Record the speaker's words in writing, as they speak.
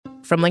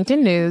From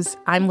LinkedIn News,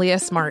 I'm Leah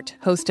Smart,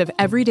 host of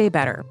Everyday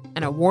Better,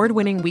 an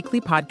award-winning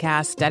weekly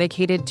podcast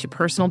dedicated to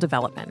personal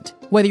development.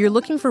 Whether you're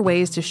looking for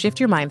ways to shift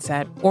your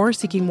mindset or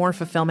seeking more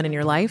fulfillment in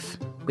your life,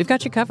 we've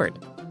got you covered.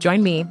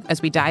 Join me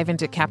as we dive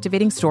into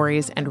captivating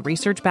stories and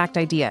research-backed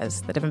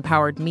ideas that have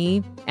empowered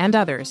me and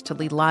others to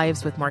lead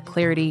lives with more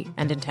clarity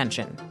and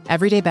intention.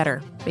 Everyday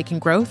Better, making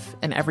growth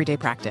an everyday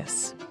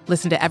practice.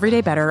 Listen to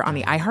Everyday Better on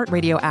the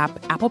iHeartRadio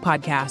app, Apple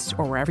Podcasts,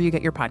 or wherever you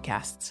get your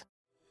podcasts.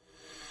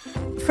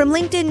 From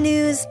LinkedIn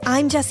News,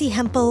 I'm Jessie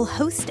Hempel,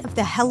 host of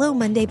the Hello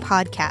Monday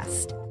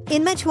podcast.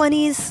 In my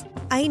 20s,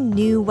 I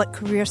knew what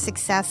career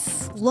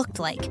success looked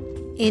like.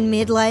 In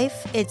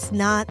midlife, it's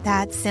not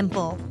that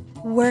simple.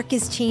 Work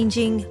is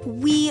changing,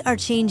 we are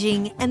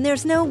changing, and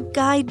there's no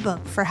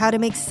guidebook for how to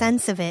make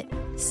sense of it.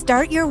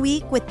 Start your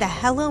week with the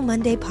Hello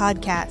Monday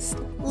podcast.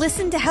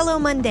 Listen to Hello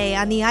Monday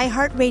on the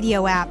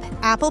iHeartRadio app,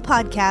 Apple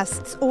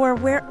Podcasts, or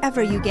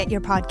wherever you get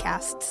your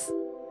podcasts.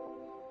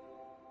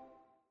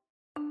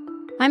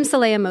 I'm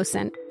Saleha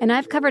Mohsin, and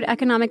I've covered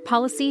economic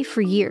policy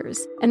for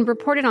years and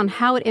reported on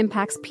how it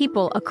impacts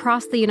people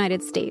across the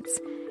United States.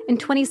 In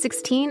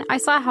 2016, I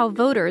saw how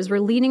voters were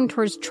leaning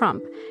towards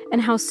Trump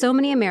and how so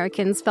many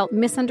Americans felt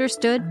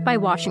misunderstood by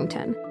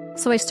Washington.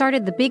 So I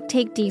started The Big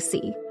Take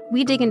DC.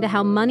 We dig into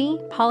how money,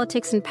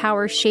 politics, and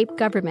power shape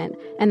government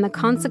and the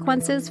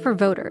consequences for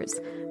voters.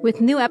 With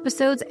new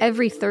episodes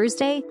every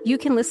Thursday, you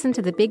can listen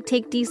to The Big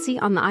Take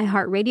DC on the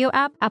iHeartRadio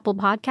app, Apple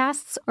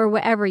Podcasts, or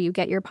wherever you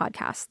get your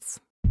podcasts.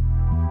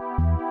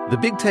 The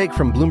Big Take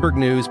from Bloomberg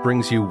News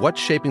brings you what's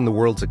shaping the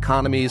world's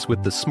economies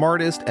with the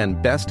smartest and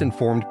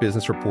best-informed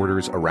business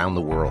reporters around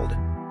the world.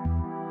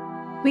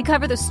 We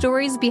cover the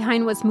stories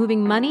behind what's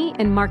moving money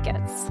and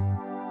markets.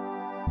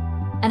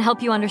 And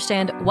help you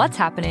understand what's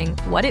happening,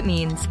 what it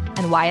means,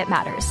 and why it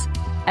matters.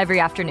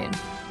 Every afternoon.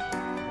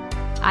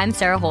 I'm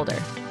Sarah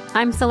Holder.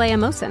 I'm Saleha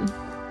Mohsin.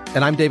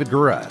 And I'm David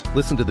Gura.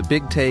 Listen to The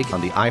Big Take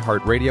on the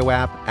iHeartRadio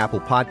app,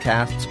 Apple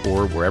Podcasts,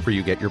 or wherever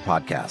you get your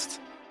podcasts.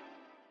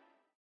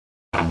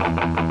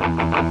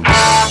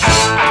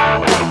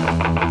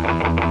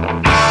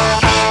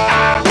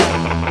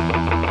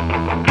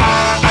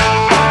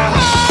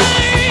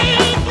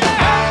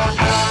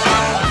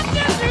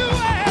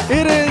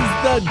 It is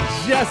the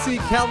Jesse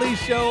Kelly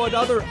Show,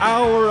 another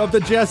hour of the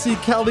Jesse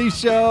Kelly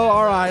Show.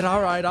 All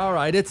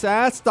right. It's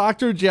Ask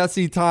Dr.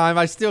 Jesse time.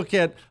 I still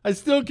can't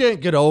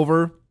get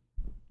over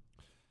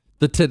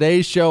the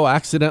Today Show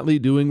accidentally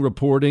doing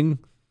reporting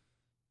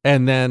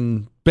and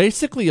then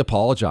basically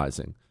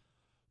apologizing.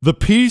 The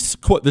piece,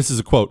 this is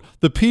a quote,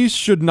 the piece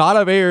should not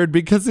have aired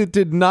because it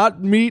did not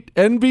meet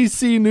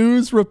NBC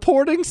News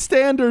reporting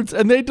standards,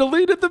 and they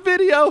deleted the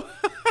video.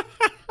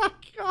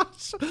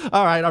 Gosh.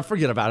 All right, I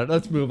forget about it.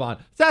 Let's move on.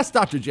 That's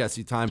Dr.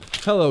 Jesse time.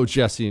 Hello,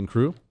 Jesse and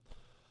crew.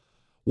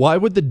 Why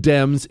would the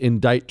Dems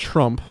indict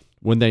Trump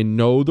when they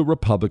know the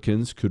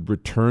Republicans could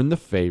return the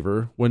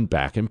favor when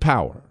back in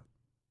power?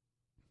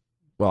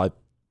 Well,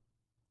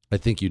 I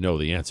think you know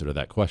the answer to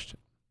that question.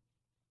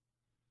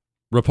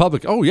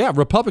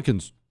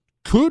 Republicans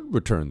could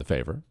return the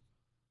favor,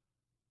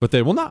 but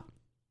they will not.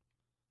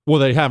 Well,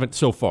 they haven't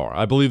so far.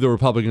 I believe the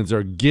Republicans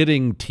are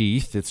getting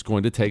teeth. It's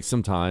going to take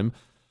some time.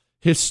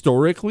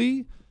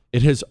 Historically,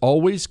 it has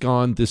always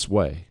gone this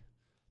way.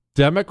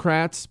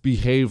 Democrats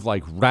behave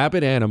like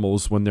rabid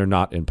animals when they're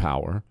not in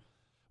power.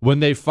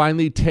 When they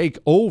finally take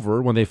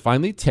over, when they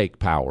finally take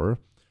power,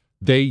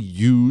 they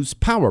use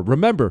power.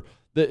 Remember,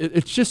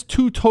 it's just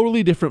two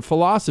totally different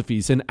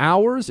philosophies. And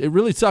ours, it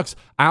really sucks.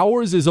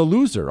 Ours is a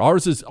loser.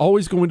 Ours is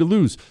always going to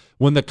lose.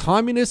 When the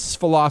communists'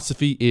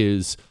 philosophy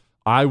is,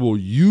 I will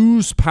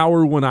use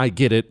power when I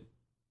get it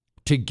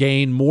to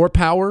gain more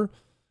power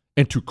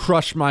and to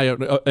crush my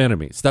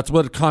enemies. That's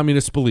what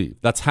communists believe.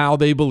 That's how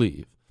they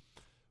believe.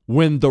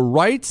 When the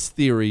right's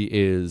theory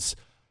is,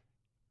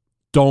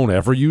 don't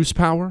ever use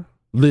power,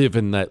 live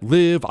and let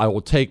live, I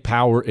will take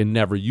power and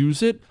never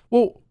use it.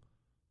 Well,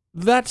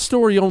 that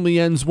story only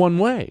ends one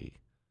way.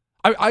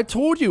 I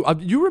told you,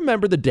 you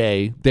remember the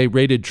day they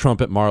raided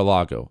Trump at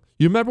Mar-a-Lago.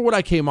 You remember what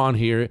I came on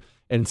here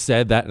and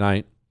said that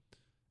night?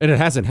 And it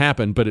hasn't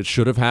happened, but it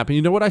should have happened.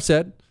 You know what I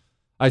said?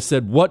 I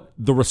said what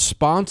the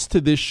response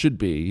to this should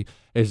be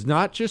is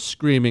not just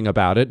screaming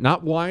about it,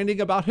 not whining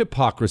about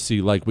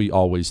hypocrisy like we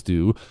always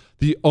do.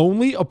 The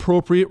only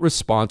appropriate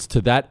response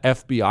to that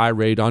FBI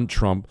raid on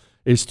Trump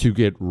is to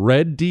get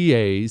red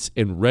DAs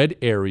in red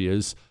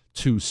areas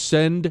to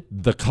send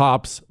the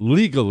cops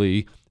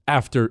legally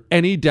after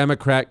any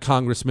Democrat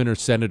congressman or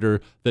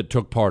senator that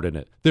took part in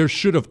it. There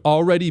should have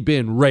already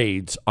been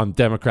raids on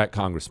Democrat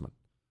congressmen.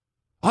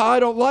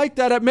 I don't like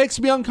that. It makes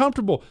me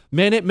uncomfortable.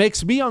 Man, it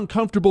makes me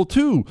uncomfortable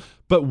too.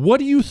 But what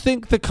do you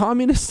think the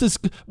communist is?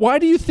 Why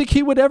do you think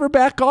he would ever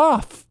back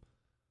off?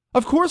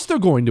 Of course they're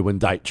going to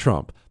indict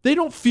Trump. They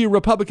don't fear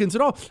Republicans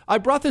at all. I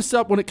brought this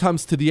up when it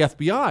comes to the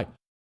FBI.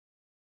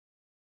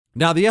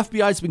 Now, the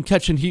FBI's been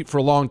catching heat for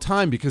a long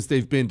time because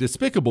they've been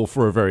despicable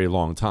for a very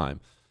long time.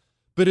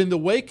 But in the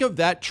wake of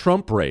that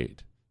Trump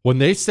raid, When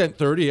they sent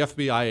 30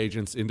 FBI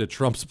agents into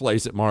Trump's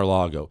place at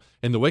Mar-a-Lago,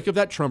 in the wake of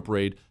that Trump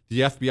raid, the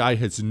FBI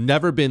has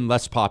never been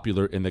less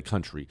popular in the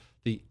country.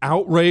 The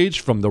outrage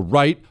from the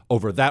right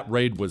over that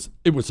raid was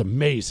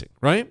amazing,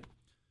 right?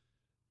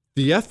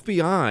 The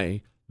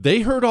FBI,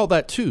 they heard all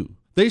that too.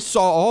 They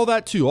saw all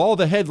that too, all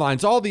the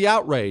headlines, all the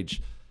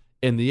outrage.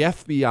 And the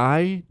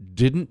FBI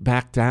didn't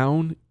back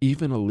down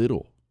even a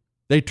little.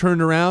 They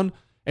turned around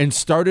and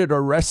started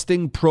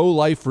arresting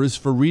pro-lifers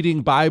for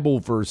reading Bible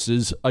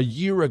verses a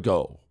year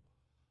ago.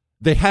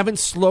 They haven't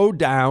slowed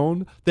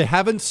down. They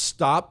haven't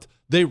stopped.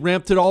 They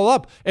ramped it all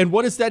up. And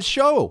what does that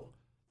show?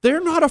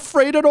 They're not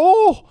afraid at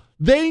all.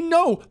 They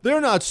know. They're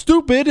not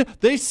stupid.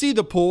 They see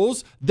the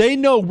polls. They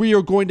know we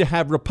are going to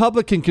have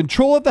Republican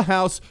control of the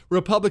House,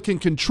 Republican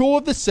control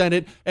of the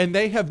Senate, and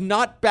they have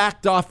not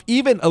backed off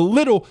even a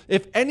little.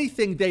 If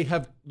anything, they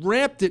have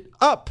ramped it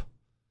up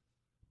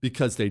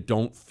because they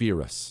don't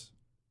fear us.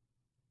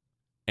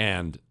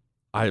 And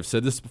I have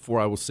said this before.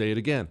 I will say it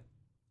again.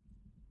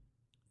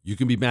 You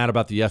can be mad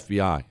about the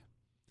FBI.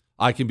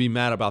 I can be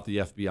mad about the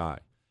FBI.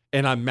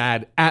 And I'm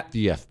mad at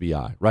the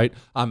FBI, right?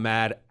 I'm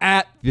mad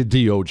at the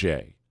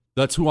DOJ.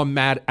 That's who I'm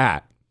mad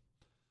at.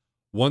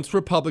 Once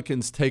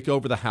Republicans take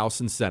over the House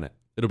and Senate,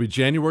 it'll be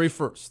January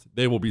 1st.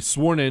 They will be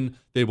sworn in.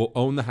 They will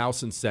own the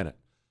House and Senate.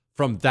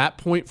 From that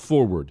point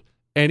forward,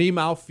 any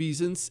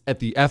malfeasance at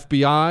the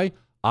FBI,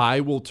 I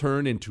will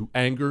turn into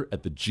anger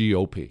at the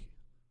GOP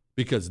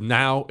because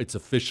now it's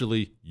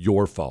officially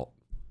your fault.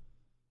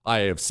 I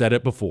have said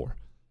it before.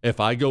 If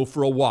I go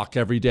for a walk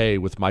every day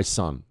with my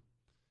son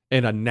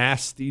and a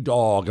nasty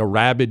dog, a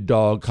rabid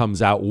dog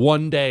comes out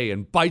one day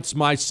and bites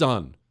my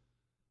son,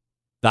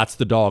 that's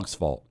the dog's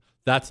fault.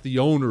 That's the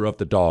owner of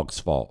the dog's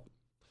fault.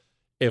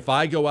 If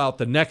I go out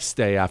the next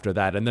day after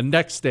that and the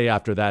next day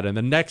after that and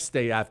the next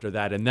day after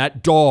that and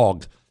that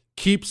dog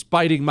keeps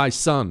biting my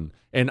son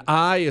and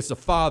I as a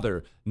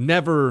father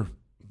never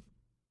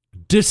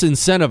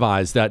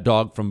disincentivize that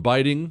dog from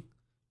biting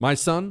my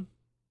son,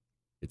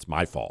 it's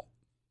my fault.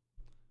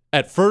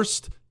 At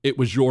first, it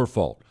was your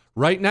fault.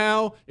 Right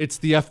now, it's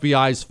the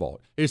FBI's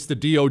fault. It's the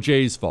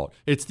DOJ's fault.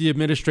 It's the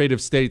administrative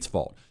state's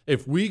fault.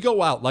 If we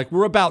go out like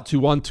we're about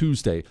to on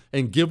Tuesday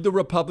and give the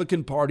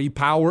Republican Party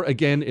power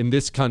again in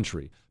this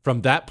country,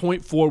 from that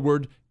point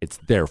forward, it's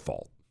their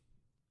fault.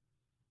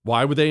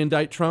 Why would they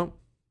indict Trump?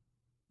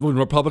 When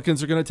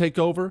Republicans are going to take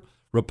over,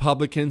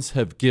 Republicans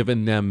have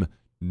given them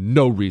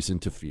no reason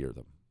to fear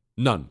them.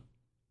 None.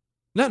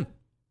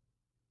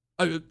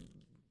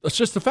 That's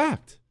just a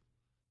fact.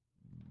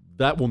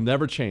 That will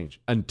never change.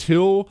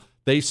 Until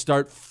they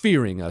start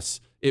fearing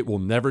us, it will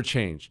never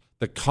change.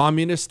 The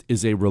communist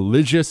is a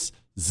religious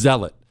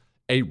zealot.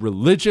 A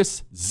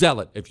religious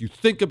zealot. If you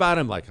think about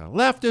him like a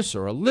leftist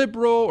or a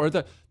liberal,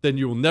 then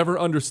you will never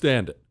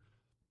understand it.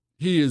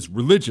 He is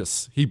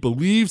religious. He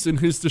believes in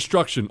his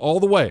destruction all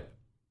the way.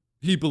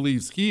 He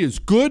believes he is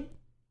good.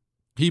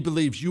 He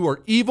believes you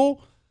are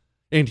evil.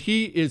 And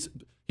he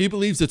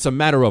believes it's a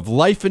matter of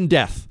life and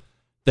death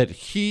that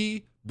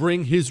he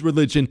bring his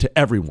religion to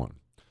everyone.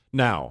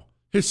 Now,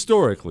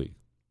 historically,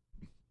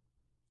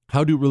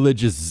 how do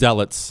religious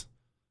zealots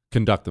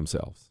conduct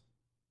themselves?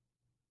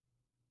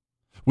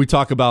 We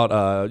talk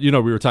about, we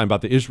were talking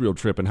about the Israel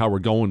trip and how we're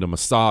going to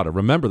Masada.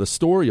 Remember, the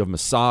story of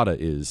Masada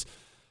is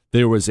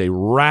there was a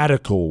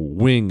radical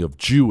wing of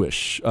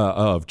Jews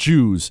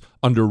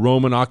under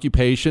Roman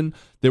occupation.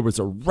 There was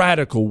a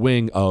radical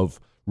wing of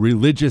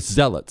religious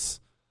zealots.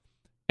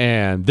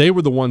 And they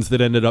were the ones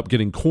that ended up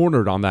getting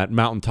cornered on that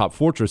mountaintop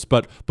fortress.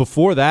 But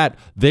before that,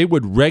 they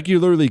would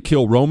regularly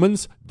kill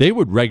Romans. They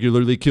would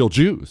regularly kill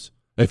Jews.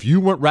 If you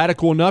weren't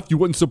radical enough, you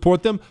wouldn't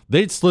support them,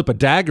 they'd slip a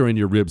dagger in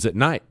your ribs at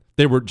night.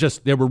 They were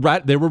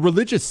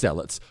religious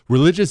zealots.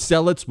 Religious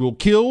zealots will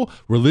kill.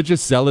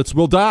 Religious zealots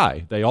will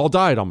die. They all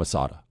died on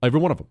Masada. Every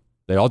one of them.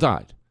 They all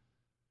died.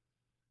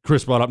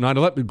 Chris brought up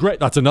 9/11. Great.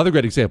 That's another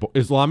great example.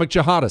 Islamic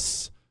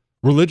jihadists.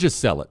 Religious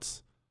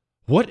zealots.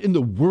 What in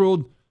the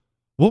world...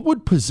 What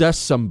would possess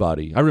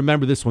somebody? I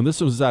remember this one.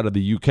 This was out of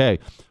the UK.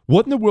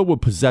 What in the world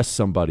would possess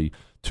somebody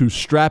to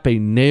strap a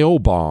nail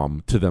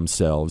bomb to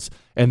themselves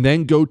and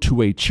then go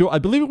to I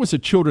believe it was a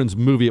children's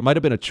movie. It might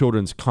have been a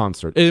children's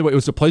concert. Anyway, it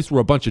was a place where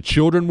a bunch of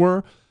children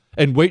were,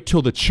 and wait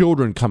till the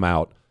children come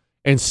out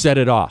and set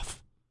it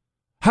off.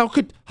 How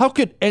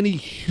could any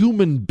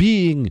human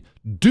being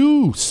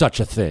do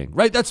such a thing?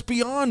 Right? That's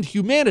beyond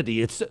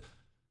humanity. It's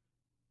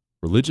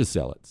religious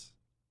zealots.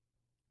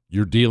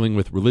 You're dealing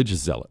with religious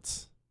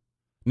zealots.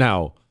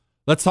 Now,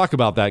 let's talk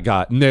about that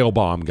guy, nail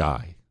bomb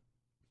guy.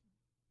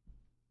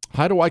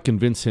 How do I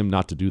convince him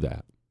not to do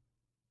that?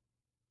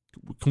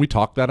 Can we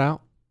talk that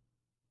out?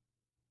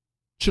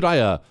 Should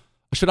I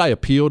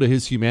appeal to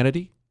his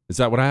humanity? Is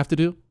that what I have to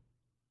do?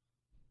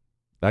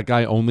 That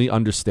guy only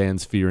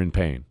understands fear and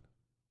pain.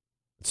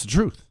 It's the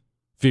truth.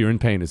 Fear and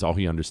pain is all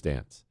he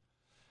understands.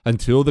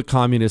 Until the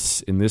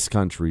communists in this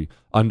country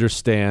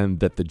understand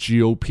that the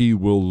GOP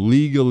will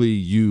legally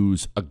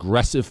use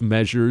aggressive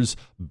measures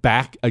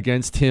back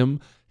against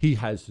him, he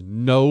has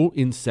no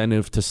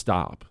incentive to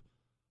stop.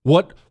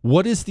 What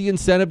is the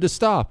incentive to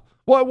stop?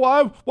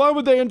 Why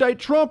would they indict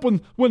Trump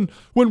when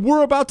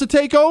we're about to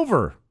take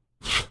over?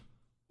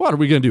 What are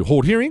we going to do?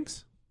 Hold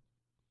hearings?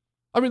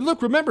 I mean,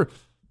 look, remember,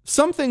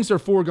 some things are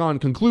foregone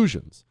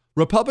conclusions.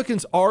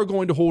 Republicans are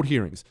going to hold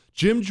hearings.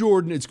 Jim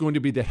Jordan is going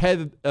to be the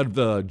head of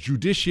the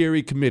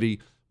Judiciary Committee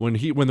when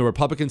the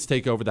Republicans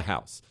take over the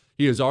House.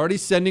 He is already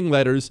sending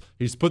letters.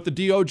 He's put the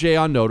DOJ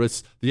on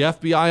notice, the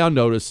FBI on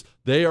notice.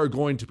 They are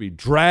going to be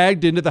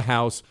dragged into the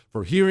House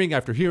for hearing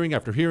after hearing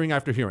after hearing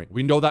after hearing.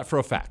 We know that for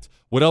a fact.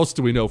 What else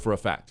do we know for a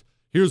fact?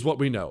 Here's what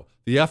we know.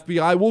 The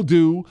FBI will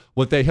do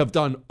what they have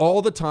done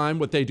all the time,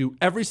 what they do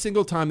every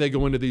single time they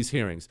go into these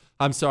hearings.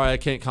 I'm sorry, I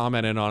can't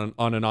comment on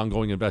an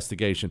ongoing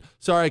investigation.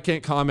 Sorry, I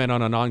can't comment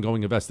on an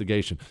ongoing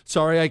investigation.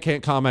 Sorry, I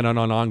can't comment on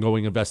an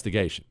ongoing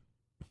investigation.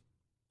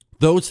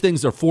 Those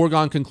things are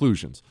foregone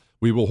conclusions.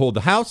 We will hold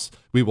the House.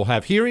 We will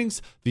have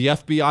hearings. The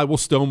FBI will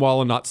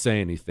stonewall and not say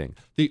anything.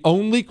 The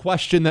only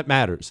question that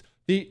matters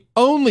is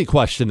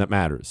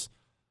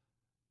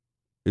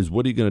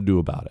what are you going to do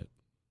about it?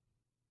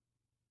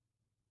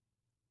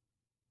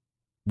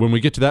 When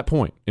we get to that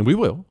point, and we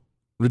will,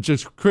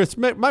 just Chris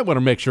might want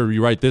to make sure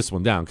you write this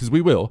one down because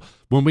we will.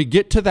 When we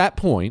get to that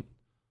point,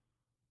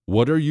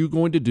 what are you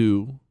going to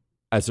do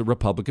as a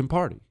Republican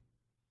Party?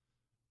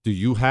 Do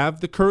you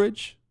have the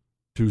courage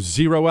to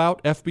zero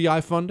out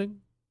FBI funding?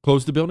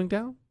 Close the building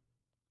down?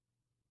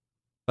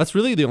 That's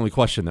really the only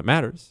question that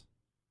matters.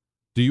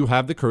 Do you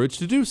have the courage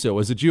to do so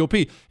as a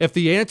GOP? If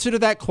the answer to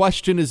that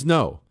question is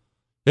no,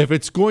 if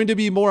it's going to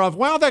be more of,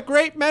 well, the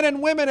great men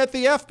and women at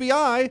the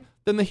FBI,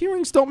 then the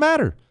hearings don't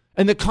matter.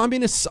 And the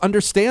communists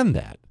understand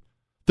that.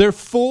 They're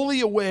fully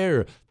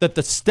aware that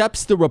the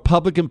steps the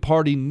Republican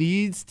Party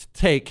needs to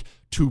take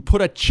to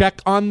put a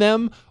check on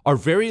them are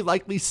very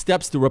likely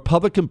steps the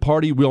Republican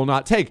Party will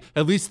not take,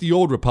 at least the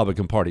old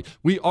Republican Party.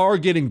 We are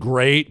getting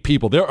great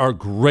people. There are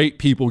great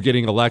people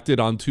getting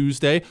elected on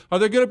Tuesday. Are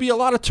there going to be a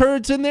lot of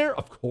turds in there?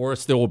 Of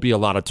course there will be a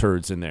lot of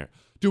turds in there.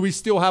 Do we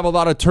still have a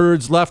lot of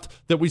turds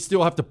left that we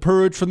still have to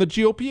purge from the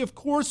GOP? Of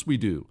course we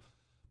do.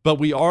 But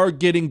we are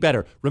getting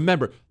better.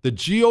 Remember, the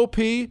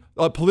GOP,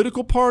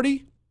 political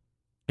party,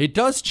 it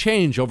does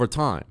change over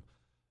time.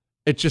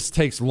 It just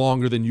takes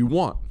longer than you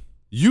want.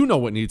 You know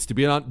what needs to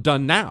be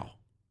done now.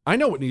 I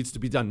know what needs to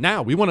be done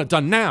now. We want it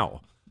done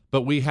now.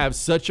 But we have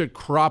such a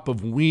crop of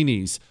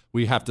weenies,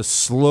 we have to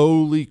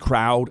slowly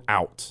crowd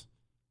out.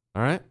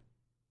 All right?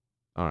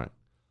 All right.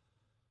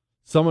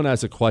 Someone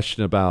has a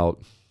question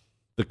about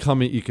the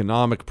coming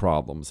economic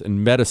problems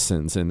and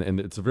medicines, and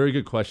it's a very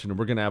good question. And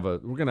we're gonna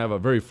have a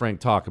very frank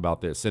talk about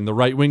this and the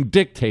right-wing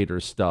dictator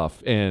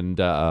stuff. And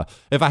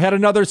if I had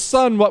another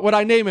son, what would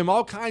I name him?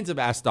 All kinds of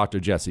Ask Dr.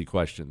 Jesse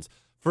questions.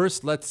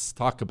 First, let's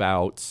talk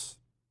about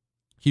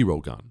Hero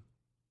Gun.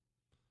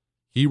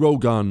 Hero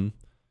Gun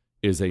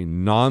is a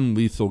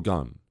non-lethal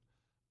gun.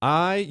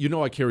 I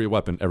carry a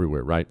weapon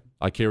everywhere, right?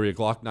 I carry a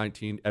Glock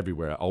 19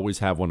 everywhere. I always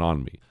have one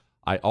on me.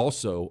 I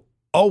also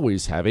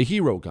always have a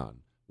Hero Gun.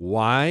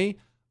 Why?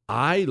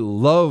 I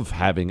love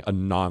having a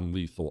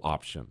non-lethal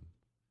option.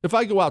 If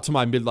I go out to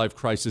my midlife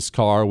crisis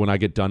car when I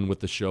get done with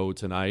the show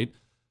tonight,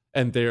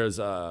 and there's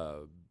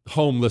a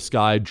homeless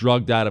guy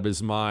drugged out of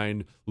his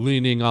mind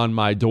leaning on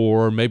my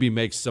door, maybe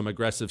makes some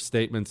aggressive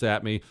statements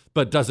at me,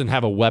 but doesn't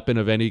have a weapon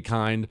of any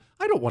kind,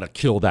 I don't want to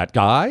kill that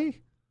guy.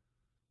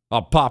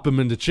 I'll pop him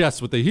in the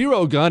chest with a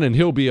Hero Gun and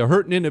he'll be a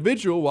hurting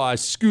individual while I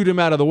scoot him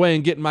out of the way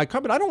and get in my car,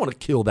 but I don't want to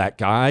kill that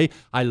guy.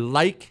 I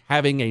like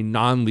having a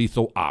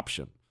non-lethal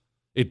option.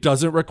 It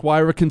doesn't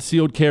require a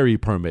concealed carry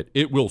permit.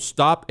 It will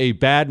stop a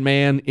bad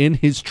man in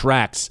his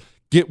tracks.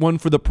 Get one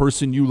for the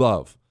person you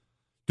love.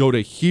 Go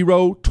to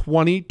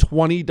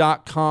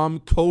hero2020.com.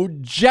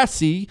 Code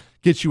Jesse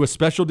gets you a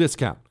special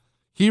discount.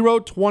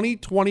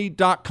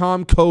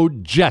 Hero2020.com.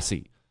 Code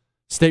Jesse.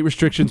 State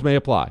restrictions may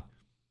apply.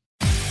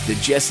 The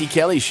Jesse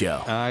Kelly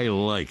Show. I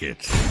like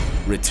it.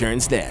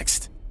 Returns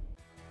next.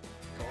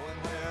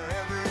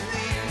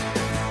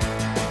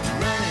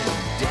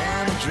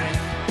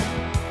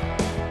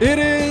 It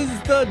is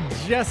the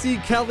Jesse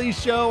Kelly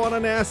Show on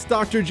an Ask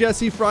Dr.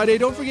 Jesse Friday.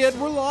 Don't forget,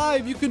 we're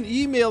live. You can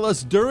email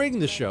us during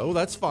the show.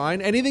 That's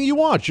fine. Anything you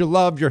want. Your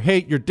love, your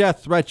hate, your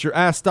death threats, your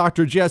Ask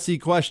Dr. Jesse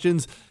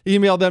questions.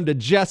 Email them to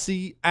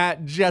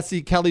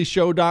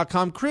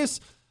jesse@jessekellyshow.com. Chris,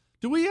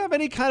 do we have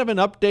any kind of an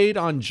update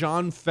on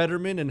John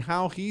Fetterman and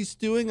how he's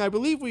doing? I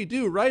believe we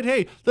do, right?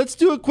 Hey, let's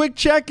do a quick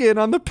check-in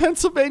on the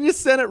Pennsylvania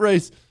Senate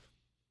race.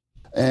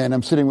 And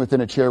I'm sitting within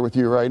a chair with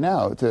you right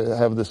now to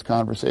have this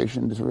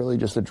conversation, to really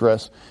just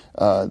address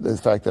the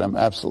fact that I'm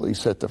absolutely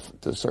set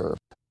to serve.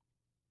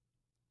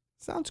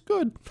 Sounds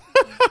good.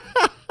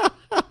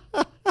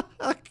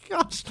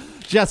 Gosh.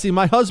 Jesse,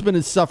 my husband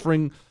is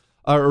suffering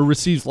or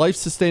receives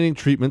life-sustaining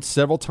treatment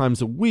several times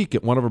a week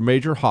at one of our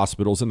major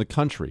hospitals in the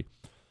country.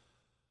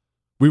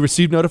 We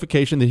received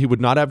notification that he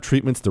would not have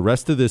treatments the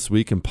rest of this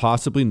week and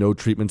possibly no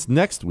treatments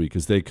next week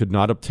as they could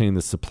not obtain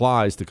the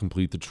supplies to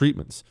complete the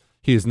treatments.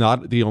 He is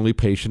not the only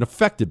patient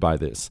affected by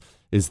this.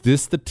 Is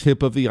this the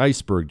tip of the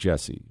iceberg,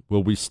 Jesse?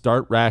 Will we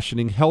start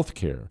rationing health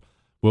care?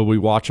 Will we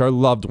watch our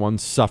loved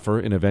ones suffer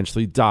and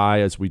eventually die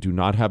as we do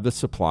not have the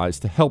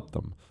supplies to help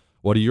them?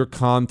 What do your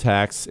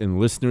contacts and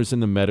listeners in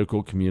the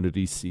medical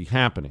community see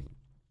happening?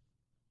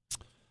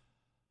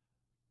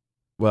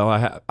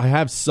 Well, I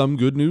have some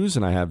good news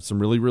and I have some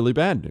really, really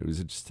bad news.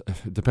 It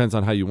depends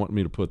on how you want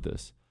me to put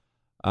this.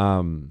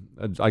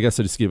 I guess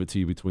I just give it to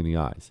you between the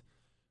eyes.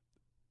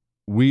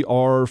 We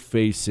are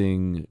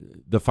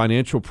facing the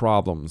financial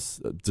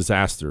problems,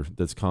 disaster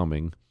that's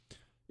coming.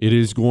 It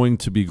is going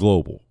to be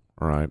global,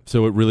 all right?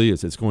 So it really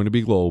is. It's going to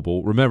be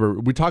global. Remember,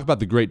 we talk about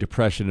the Great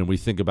Depression and we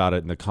think about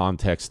it in the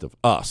context of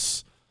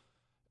us.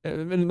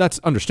 And that's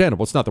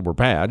understandable. It's not that we're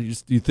bad.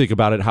 You think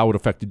about it, how it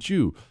affected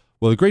you.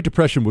 Well, the Great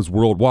Depression was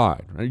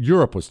worldwide. Right?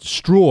 Europe was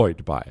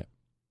destroyed by it.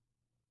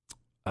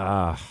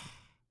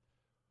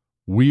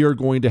 We are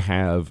going to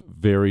have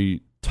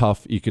very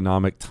tough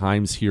economic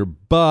times here.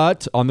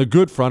 But on the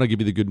good front, I'll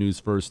give you the good news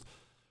first.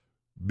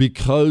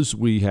 Because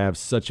we have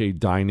such a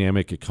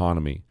dynamic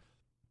economy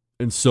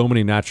and so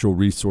many natural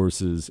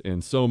resources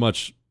and so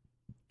much,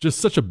 just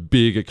such a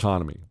big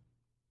economy,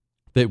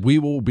 that we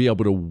will be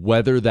able to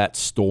weather that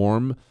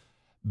storm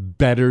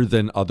better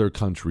than other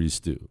countries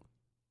do.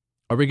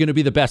 Are we going to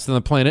be the best on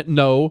the planet?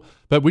 No,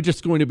 but we're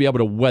just going to be able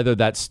to weather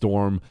that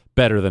storm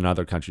better than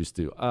other countries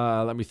do.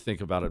 Let me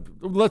think about it.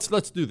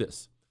 Let's do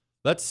this.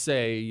 Let's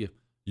say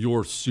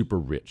you're super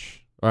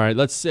rich. All right.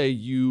 Let's say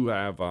you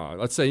have.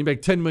 Let's say you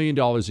make $10 million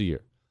a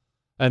year,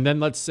 and then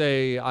let's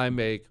say I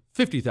make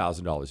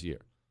 $50,000 a year.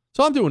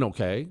 So I'm doing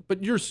okay,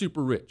 but you're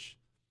super rich.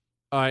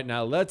 All right.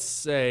 Now let's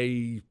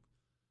say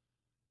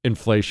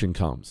inflation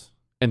comes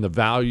and the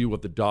value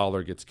of the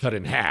dollar gets cut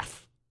in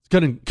half. It's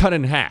cut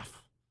in half.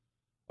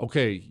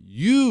 Okay,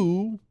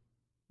 you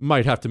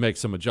might have to make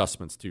some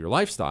adjustments to your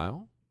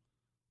lifestyle,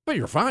 but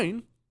you're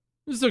fine.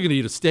 You're still going to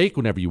eat a steak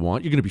whenever you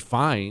want. You're going to be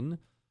fine.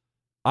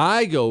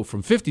 I go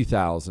from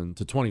 $50,000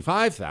 to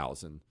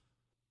 $25,000.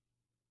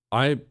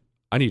 I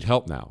need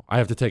help now. I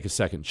have to take a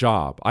second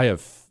job.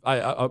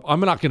 I'm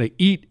not going to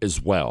eat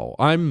as well.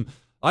 I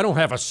don't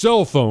have a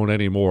cell phone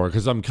anymore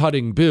because I'm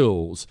cutting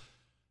bills.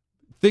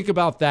 Think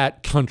about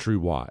that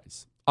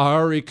country-wise.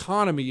 Our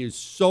economy is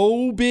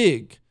so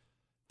big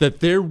that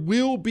there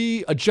will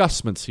be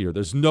adjustments here.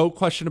 There's no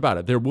question about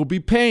it. There will be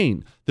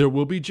pain. There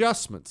will be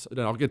adjustments. And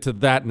I'll get to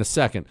that in a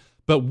second.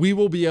 But we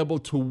will be able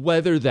to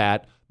weather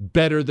that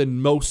better than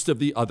most of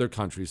the other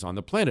countries on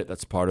the planet.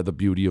 That's part of the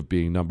beauty of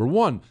being number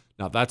one.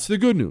 Now, that's the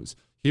good news.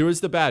 Here is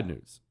the bad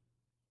news.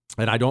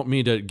 And I don't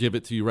mean to give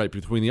it to you right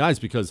between the eyes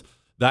because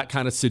that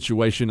kind of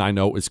situation I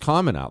know is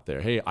common out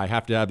there. Hey, I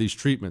have to have these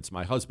treatments.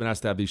 My husband has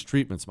to have these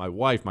treatments. My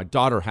wife, my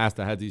daughter has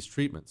to have these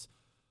treatments.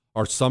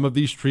 Are some of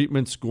these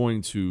treatments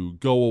going to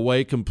go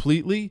away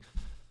completely?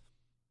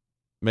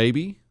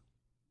 Maybe.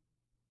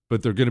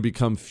 But they're going to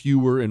become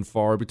fewer and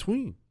far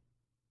between.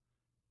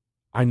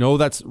 I know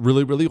that's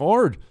really, really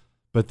hard.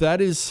 But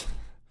that is,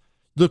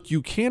 look,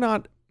 you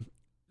cannot,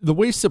 the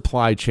way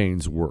supply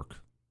chains work,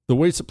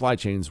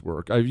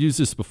 I've used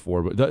this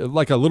before, but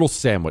like a little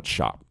sandwich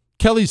shop.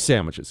 Kelly's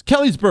Sandwiches.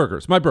 Kelly's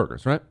Burgers. My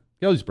burgers, right?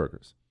 Kelly's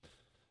Burgers.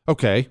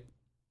 Okay.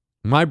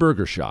 My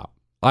burger shop.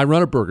 I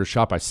run a burger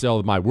shop. I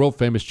sell my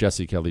world-famous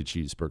Jesse Kelly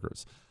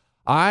cheeseburgers.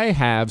 I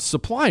have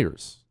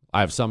suppliers.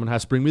 I have someone who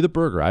has to bring me the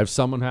burger. I have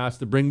someone who has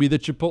to bring me the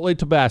Chipotle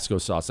Tabasco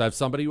sauce. I have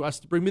somebody who has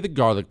to bring me the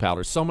garlic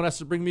powder. Someone has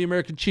to bring me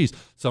American cheese.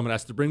 Someone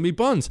has to bring me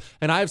buns.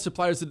 And I have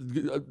suppliers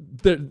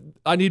that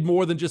I need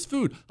more than just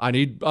food. I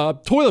need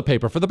toilet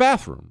paper for the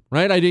bathroom,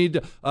 right? I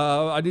need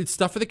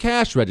stuff for the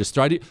cash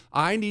register.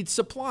 I need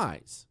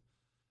supplies.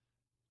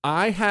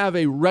 I have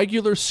a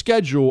regular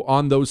schedule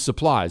on those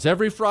supplies.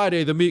 Every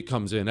Friday, the meat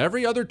comes in.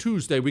 Every other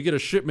Tuesday, we get a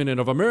shipment in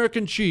of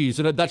American cheese,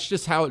 and that's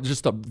just how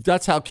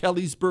that's how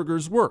Kelly's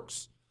Burgers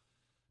works.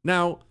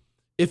 Now,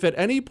 if at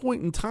any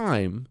point in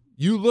time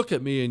you look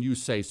at me and you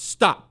say,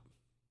 stop,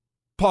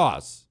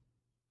 pause,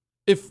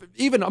 if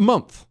even a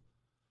month,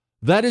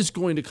 that is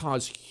going to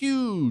cause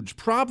huge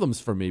problems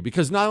for me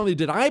because not only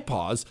did I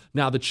pause,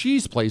 now the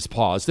cheese place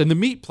paused and the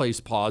meat place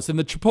paused and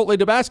the Chipotle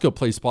Tabasco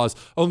place paused.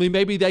 Only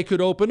maybe they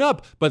could open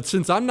up. But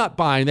since I'm not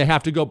buying, they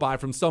have to go buy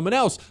from someone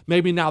else.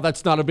 Maybe now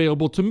that's not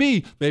available to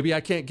me. Maybe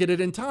I can't get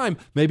it in time.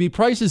 Maybe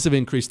prices have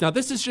increased. Now,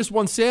 this is just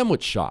one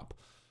sandwich shop.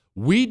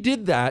 We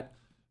did that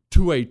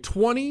to a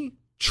 $20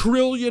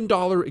 trillion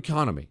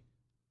economy.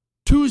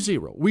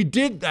 2-0. We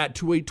did that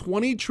to a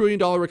 $20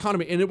 trillion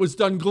economy, and it was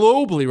done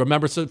globally.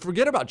 Remember, so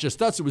forget about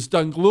just us. It was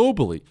done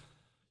globally.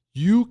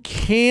 You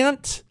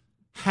can't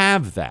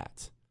have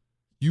that.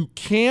 You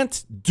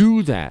can't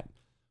do that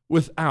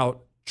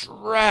without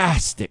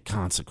drastic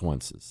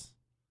consequences.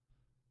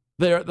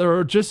 There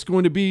are just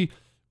going to be,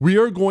 we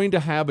are going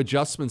to have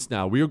adjustments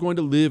now. We are going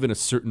to live in a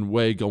certain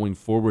way going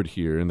forward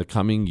here in the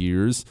coming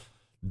years,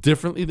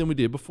 differently than we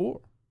did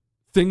before.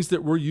 Things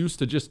that we're used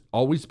to just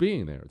always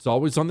being there. It's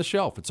always on the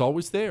shelf. It's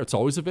always there. It's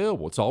always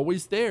available. It's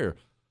always there.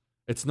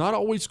 It's not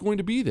always going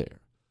to be there.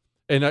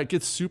 And it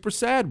gets super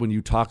sad when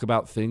you talk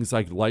about things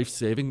like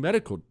life-saving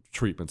medical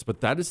treatments,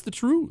 but that is the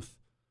truth.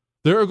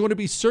 There are going to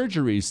be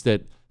surgeries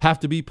that have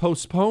to be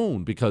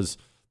postponed because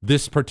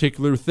this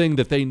particular thing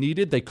that they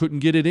needed, they couldn't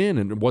get it in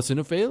and it wasn't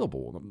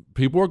available.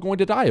 People are going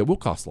to die. It will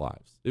cost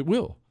lives. It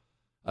will.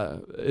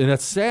 And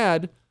that's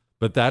sad,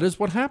 but that is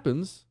what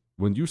happens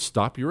when you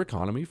stop your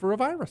economy for a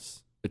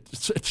virus. It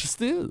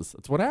just is.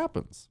 That's what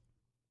happens.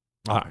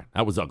 All right,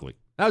 that was ugly.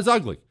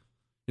 You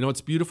know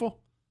what's beautiful?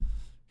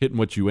 Hitting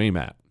what you aim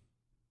at.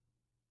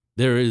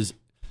 There's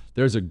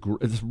a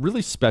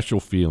really special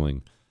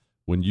feeling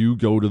when you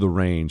go to the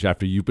range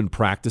after you've been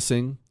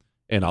practicing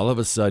and all of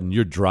a sudden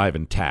you're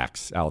driving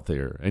tacks out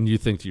there and you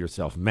think to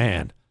yourself,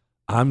 man,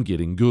 I'm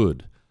getting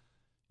good.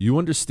 You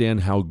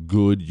understand how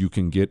good you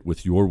can get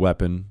with your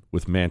weapon,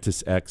 with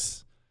Mantis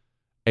X,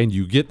 and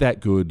you get that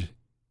good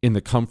in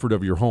the comfort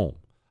of your home.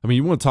 I mean,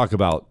 you want to talk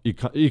about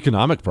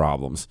economic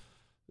problems.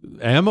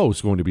 Ammo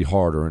is going to be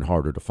harder and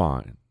harder to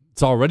find.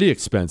 It's already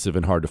expensive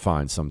and hard to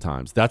find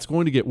sometimes. That's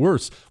going to get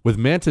worse. With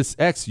Mantis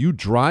X, you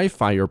dry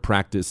fire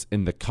practice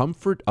in the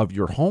comfort of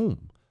your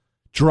home.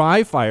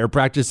 Dry fire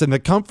practice in the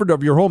comfort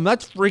of your home.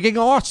 That's freaking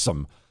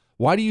awesome.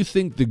 Why do you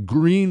think the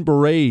Green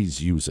Berets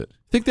use it?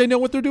 Think they know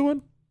what they're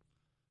doing?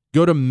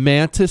 Go to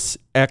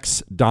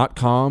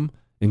mantisx.com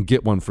and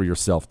get one for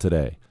yourself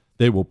today.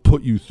 They will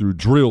put you through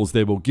drills.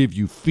 They will give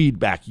you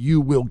feedback. You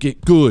will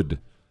get good.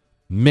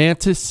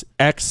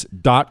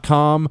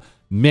 mantisx.com.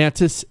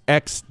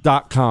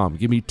 mantisx.com.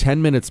 Give me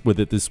 10 minutes with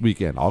it this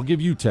weekend. I'll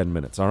give you 10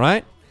 minutes, all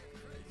right?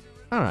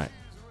 All right.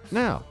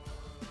 Now,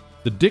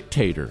 the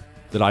dictator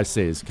that I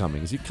say is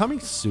coming. Is he coming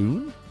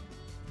soon?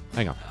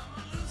 Hang on.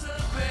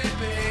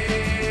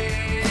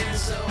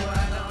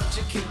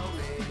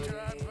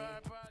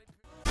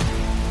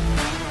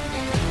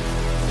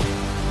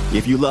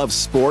 If you love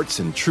sports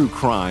and true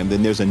crime,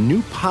 then there's a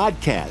new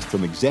podcast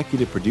from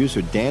executive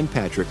producer Dan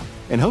Patrick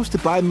and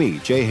hosted by me,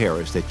 Jay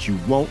Harris, that you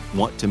won't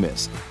want to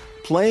miss.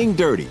 Playing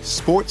Dirty: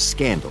 Sports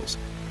Scandals.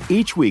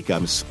 Each week,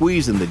 I'm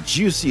squeezing the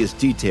juiciest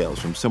details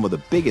from some of the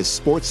biggest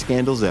sports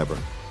scandals ever.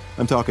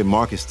 I'm talking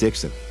Marcus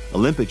Dixon,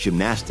 Olympic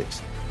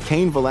gymnastics,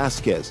 Cain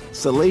Velasquez,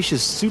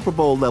 salacious Super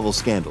Bowl-level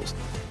scandals.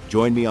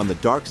 Join me on the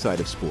dark side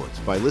of sports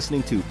by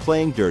listening to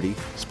Playing Dirty: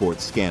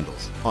 Sports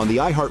Scandals on the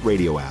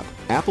iHeartRadio app,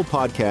 Apple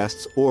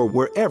Podcasts, or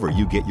wherever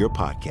you get your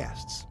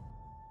podcasts.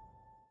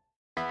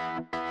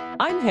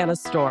 I'm Hannah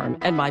Storm,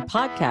 and my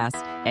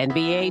podcast,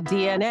 NBA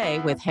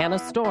DNA with Hannah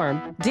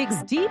Storm,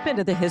 digs deep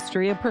into the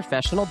history of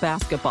professional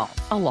basketball,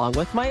 along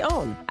with my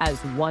own, as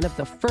one of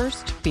the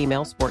first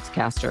female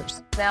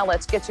sportscasters. Now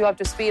let's get you up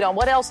to speed on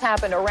what else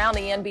happened around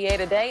the NBA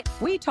today.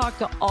 We talk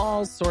to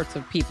all sorts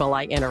of people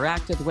I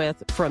interacted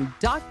with, from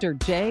Dr.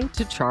 J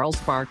to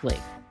Charles Barkley,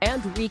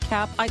 and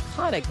recap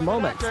iconic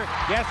moments.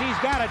 Yes, he's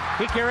got it.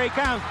 Here he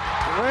comes.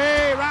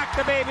 Way rock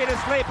the baby to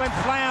sleep and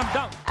slam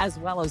dunk. As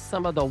well as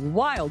some of the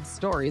wild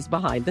stories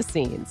behind the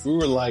scenes. We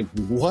were like,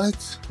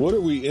 what? What are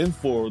we in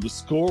for? The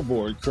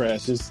scoreboard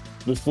crashes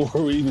before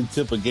we even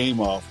tip a game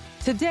off.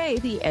 Today,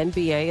 the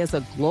NBA is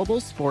a global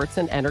sports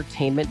and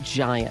entertainment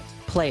giant.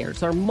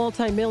 Players are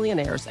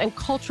multimillionaires and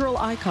cultural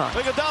icons.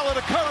 Iguodala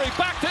to Curry,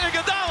 back to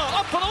Iguodala,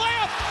 up for the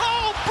layup.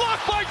 Oh,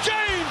 blocked by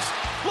James.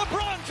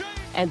 LeBron James.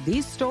 And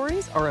these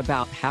stories are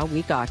about how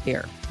we got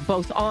here,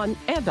 both on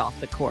and off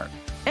the court.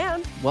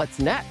 And what's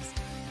next?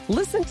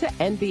 Listen to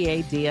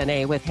NBA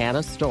DNA with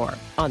Hannah Storm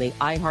on the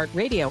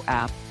iHeartRadio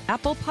app,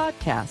 Apple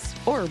Podcasts,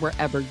 or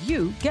wherever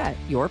you get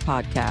your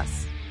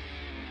podcasts.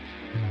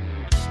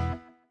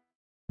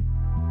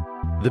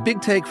 The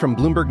Big Take from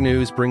Bloomberg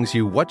News brings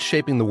you what's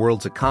shaping the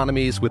world's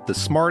economies with the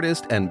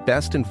smartest and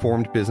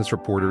best-informed business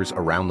reporters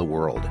around the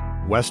world.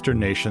 Western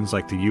nations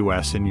like the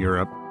U.S. and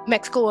Europe.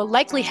 Mexico will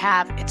likely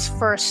have its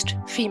first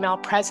female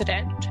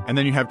president. And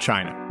then you have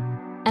China.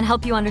 And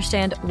help you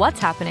understand what's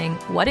happening,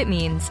 what it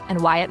means,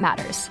 and why it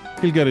matters.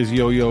 He'll get his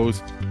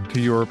yo-yos to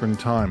Europe in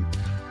time.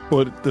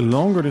 But the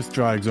longer this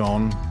drags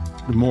on,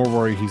 the more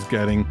worry he's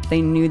getting.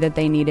 They knew that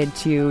they needed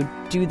to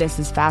do this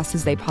as fast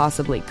as they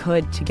possibly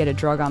could to get a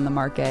drug on the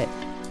market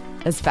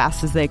as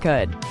fast as they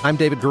could. I'm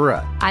David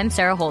Gura. I'm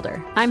Sarah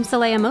Holder. I'm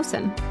Saleha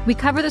Mohsen. We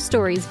cover the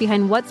stories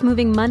behind what's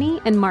moving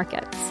money and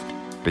markets.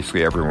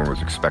 Basically, everyone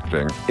was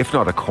expecting, if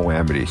not a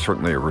calamity,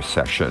 certainly a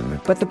recession.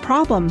 But the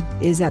problem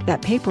is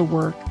that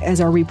paperwork,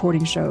 as our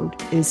reporting showed,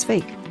 is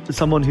fake. As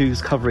someone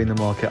who's covering the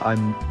market,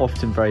 I'm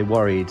often very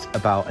worried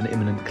about an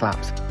imminent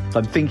collapse.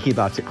 I'm thinking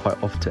about it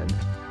quite often.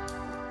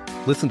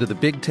 Listen to The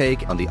Big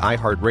Take on the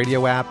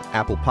iHeartRadio app,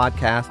 Apple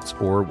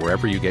Podcasts, or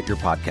wherever you get your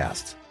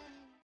podcasts.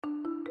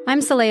 I'm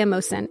Saleha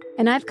Mohsen,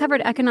 and I've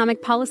covered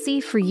economic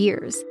policy for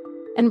years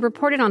and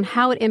reported on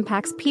how it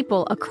impacts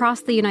people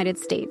across the United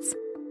States.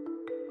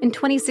 In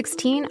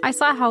 2016, I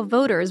saw how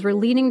voters were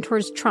leaning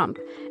towards Trump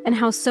and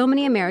how so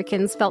many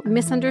Americans felt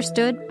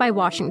misunderstood by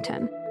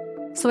Washington.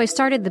 So I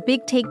started the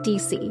Big Take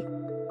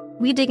DC.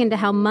 We dig into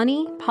how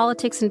money,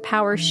 politics, and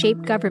power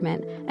shape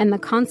government and the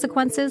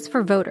consequences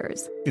for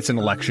voters. It's an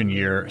election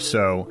year,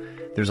 so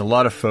there's a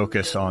lot of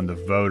focus on the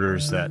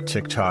voters that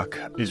TikTok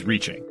is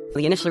reaching.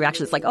 The initial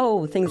reaction is like,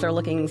 oh, things are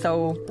looking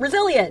so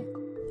resilient.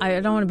 I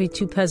don't want to be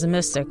too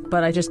pessimistic,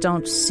 but I just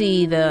don't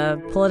see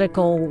the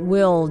political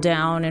will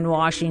down in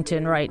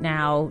Washington right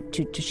now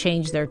to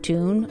change their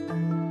tune.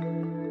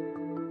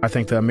 I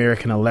think the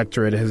American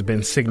electorate has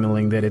been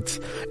signaling that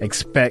it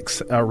expects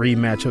a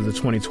rematch of the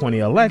 2020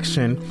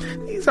 election.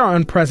 These are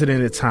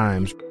unprecedented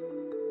times.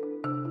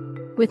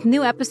 With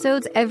new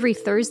episodes every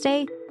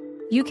Thursday,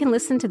 you can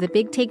listen to The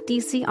Big Take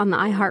DC on the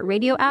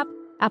iHeartRadio app,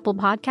 Apple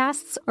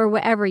Podcasts, or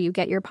wherever you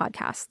get your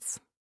podcasts.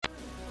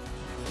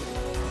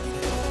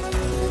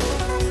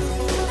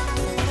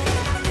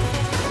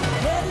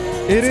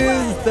 It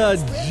is the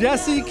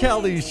Jesse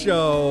Kelly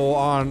Show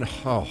on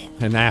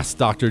and Ask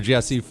Dr.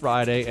 Jesse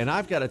Friday. And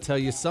I've got to tell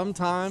you,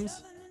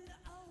 sometimes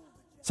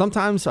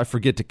I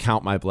forget to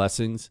count my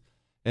blessings.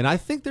 And I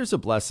think there's a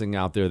blessing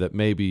out there that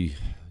maybe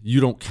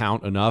you don't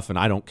count enough and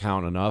I don't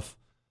count enough.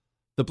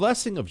 The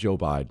blessing of Joe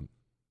Biden.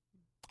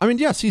 I mean,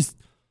 yes, he's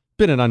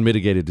been an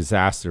unmitigated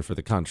disaster for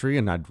the country,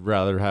 and I'd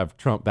rather have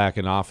Trump back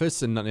in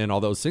office and all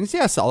those things.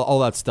 Yes, all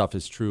that stuff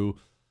is true.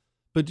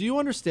 But do you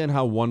understand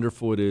how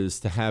wonderful it is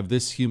to have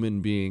this human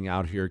being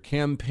out here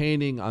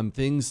campaigning on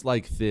things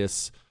like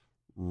this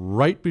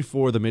right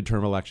before the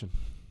midterm election?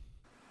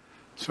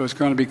 So it's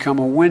going to become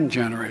a win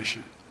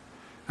generation.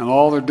 And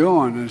all they're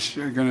doing is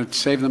going to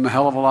save them a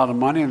hell of a lot of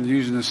money, and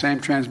using the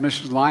same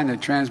transmission line they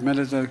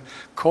transmitted the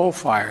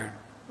coal-fired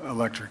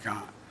electric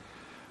on.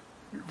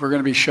 We're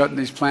going to be shutting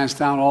these plants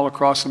down all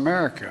across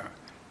America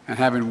and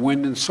having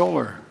wind and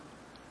solar.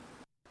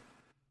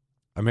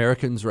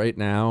 Americans right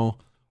now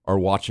are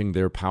watching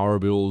their power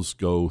bills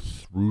go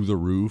through the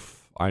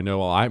roof. I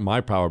know my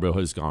power bill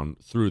has gone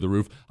through the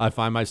roof. I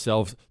find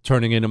myself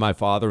turning into my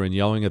father and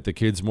yelling at the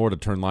kids more to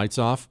turn lights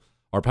off.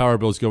 Our power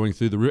bill's going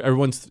through the roof.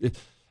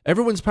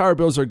 Everyone's power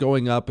bills are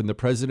going up, and the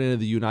President of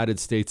the United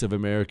States of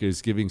America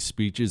is giving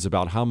speeches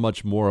about how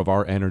much more of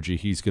our energy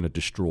he's going to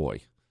destroy.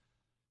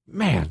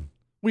 Man,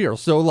 we are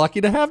so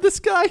lucky to have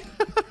this guy.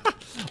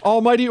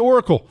 Almighty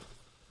Oracle.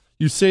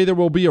 You say there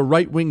will be a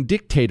right-wing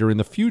dictator in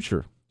the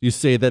future. You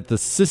say that the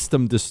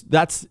system it's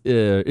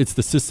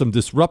the system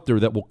disruptor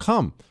that will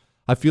come.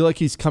 I feel like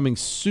he's coming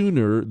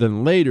sooner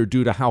than later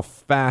due to how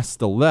fast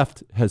the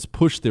left has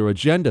pushed their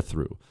agenda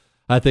through.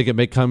 I think it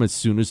may come as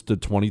soon as the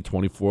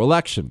 2024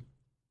 election.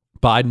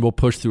 Biden will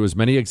push through as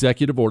many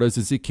executive orders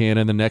as he can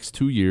in the next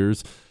 2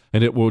 years,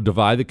 and it will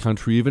divide the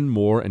country even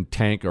more and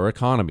tank our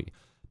economy.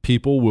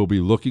 People will be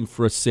looking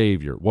for a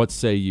savior. What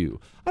say you?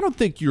 I don't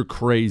think you're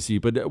crazy,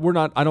 but we're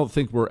not. I don't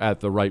think we're at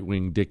the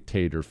right-wing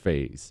dictator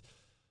phase.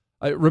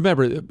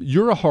 Remember,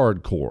 you're a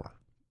hardcore.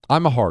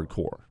 I'm a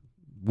hardcore.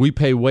 We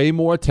pay way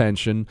more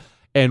attention,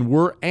 and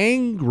we're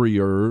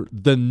angrier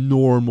than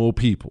normal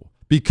people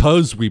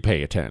because we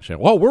pay attention.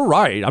 Well, we're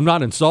right. I'm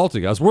not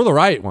insulting us. We're the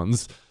right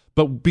ones.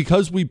 But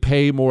because we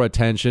pay more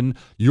attention,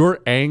 your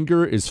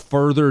anger is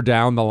further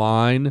down the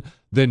line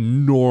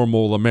than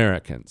normal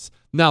Americans.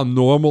 Now,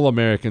 normal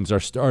Americans are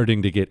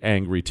starting to get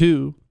angry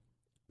too.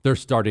 They're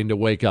starting to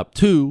wake up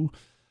too.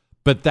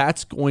 But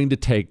that's going to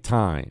take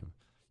time.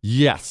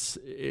 Yes,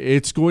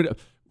 it's going to,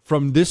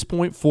 from this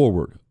point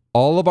forward,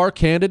 all of our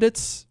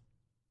candidates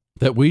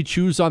that we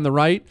choose on the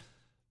right,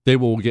 they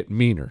will get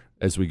meaner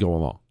as we go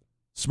along.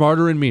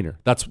 Smarter and meaner.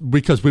 That's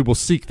because we will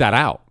seek that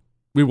out.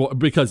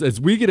 Because as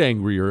we get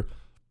angrier,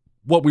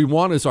 what we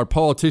want is our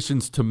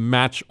politicians to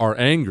match our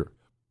anger.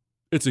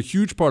 It's a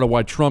huge part of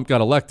why Trump got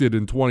elected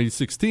in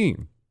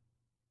 2016.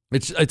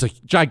 It's a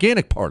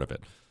gigantic part of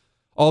it.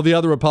 All the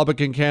other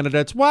Republican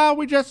candidates, well,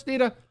 we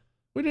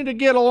need to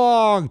get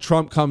along.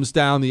 Trump comes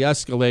down the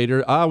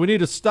escalator. We need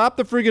to stop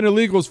the friggin'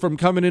 illegals from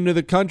coming into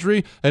the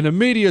country, and the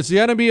media is the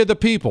enemy of the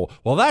people.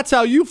 Well, that's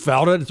how you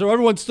felt it. So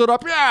everyone stood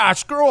up. Yeah,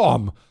 screw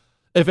them.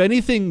 If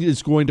anything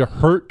is going to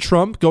hurt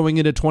Trump going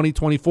into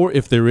 2024,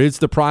 if there is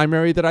the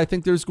primary that I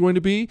think there's going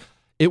to be,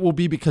 it will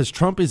be because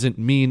Trump isn't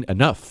mean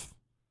enough.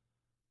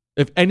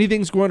 If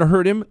anything's going to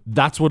hurt him,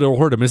 that's what will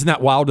hurt him. Isn't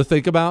that wild to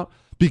think about?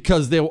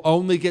 Because they'll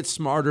only get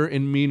smarter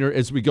and meaner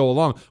as we go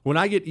along. When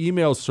I get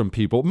emails from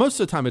people, most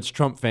of the time it's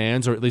Trump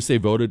fans, or at least they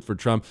voted for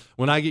Trump.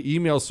 When I get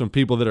emails from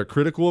people that are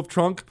critical of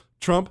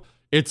Trump,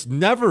 it's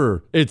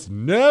never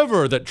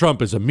that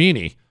Trump is a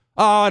meanie.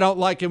 Oh, I don't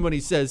like him when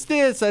he says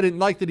this. I didn't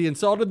like that he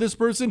insulted this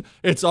person.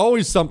 It's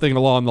always something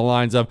along the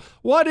lines of,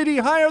 why did he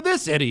hire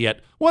this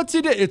idiot? What's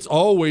he do? It's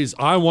always,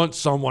 I want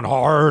someone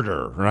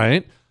harder,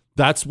 right?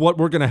 That's what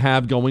we're going to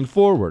have going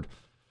forward.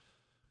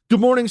 Good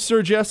morning,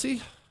 Sir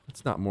Jesse.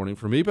 It's not morning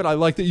for me, but I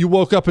like that you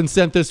woke up and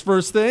sent this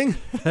first thing.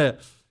 Good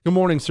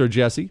morning, Sir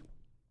Jesse.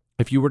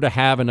 If you were to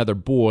have another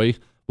boy,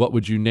 what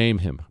would you name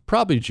him?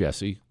 Probably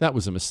Jesse. That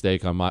was a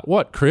mistake on my...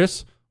 What,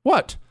 Chris?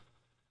 What?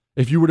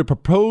 If you were to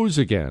propose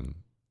again,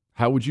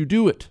 how would you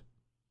do it?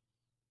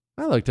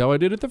 I liked how I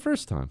did it the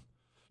first time.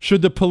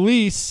 Should the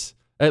police,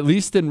 at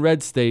least in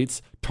red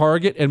states,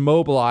 target and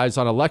mobilize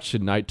on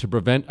election night to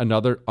prevent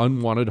another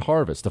unwanted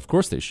harvest? Of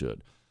course they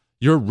should.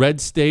 Your red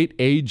state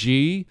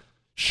AG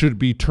should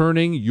be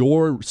turning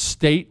your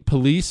state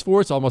police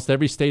force. Almost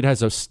every state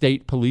has a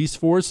state police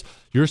force.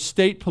 Your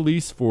state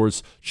police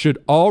force should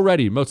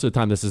already, most of the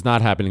time this is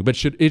not happening,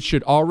 but it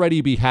should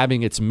already be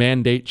having its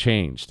mandate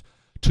changed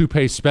to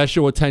pay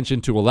special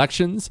attention to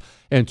elections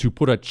and to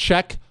put a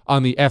check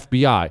on the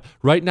FBI.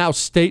 Right now,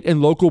 state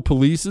and local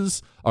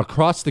polices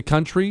across the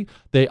country,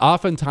 they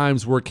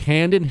oftentimes work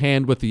hand in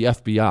hand with the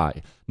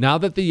FBI. Now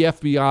that the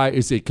FBI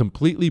is a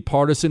completely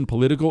partisan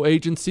political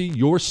agency,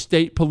 your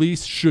state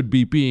police should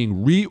be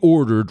being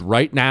reordered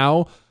right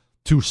now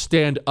to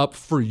stand up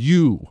for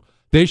you.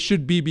 They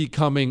should be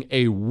becoming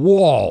a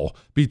wall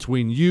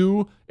between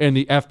you and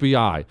the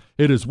FBI.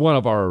 It's one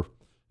of our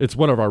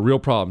real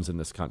problems in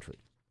this country.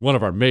 One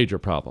of our major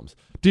problems.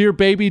 Dear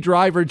baby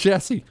driver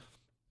Jesse,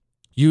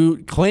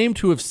 you claim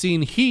to have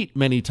seen Heat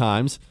many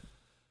times,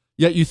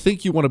 yet you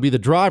think you want to be the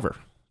driver.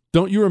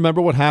 Don't you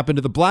remember what happened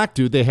to the black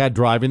dude they had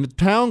driving the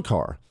town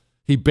car?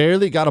 He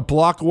barely got a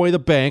block away the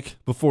bank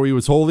before he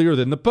was holier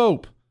than the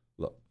Pope.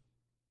 Look,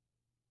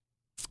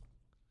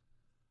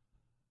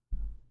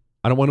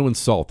 I don't want to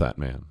insult that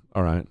man,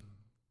 all right?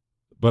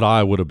 But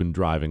I would have been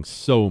driving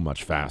so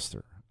much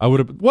faster. I would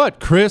have...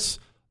 What, Chris?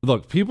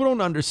 Look, people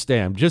don't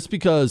understand. Just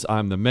because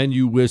I'm the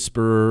menu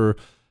whisperer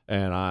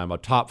and I'm a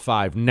top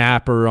 5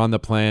 napper on the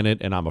planet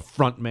and I'm a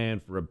front man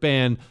for a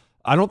band,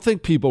 I don't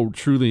think people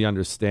truly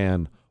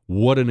understand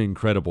what an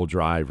incredible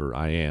driver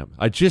I am.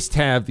 I just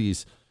have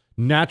these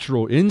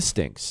natural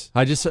instincts.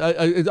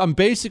 I'm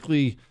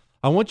basically,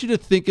 I want you to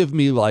think of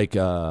me like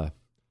a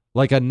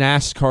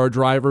NASCAR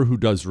driver who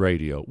does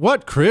radio.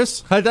 What,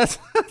 Chris? That's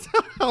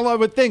how I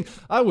would think.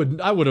 I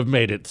would have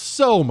made it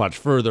so much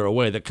further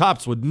away. The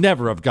cops would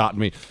never have gotten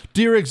me.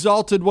 Dear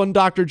Exalted One,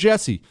 Dr.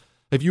 Jesse,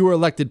 if you were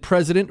elected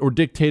president or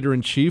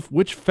dictator-in-chief,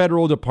 which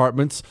federal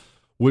departments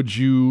would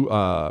you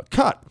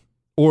cut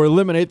or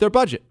eliminate their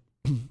budget?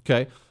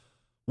 Okay.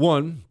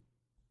 1,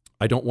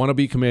 I don't want to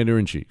be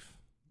commander-in-chief.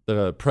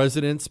 The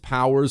president's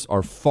powers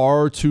are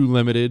far too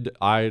limited.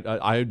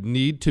 I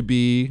need to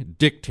be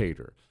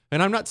dictator.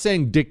 And I'm not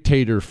saying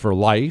dictator for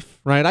life,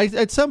 right?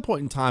 At some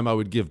point in time, I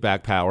would give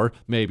back power,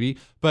 maybe.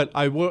 But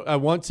I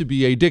want to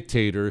be a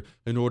dictator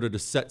in order to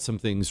set some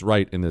things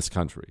right in this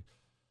country.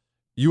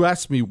 You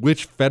asked me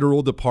which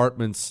federal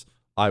departments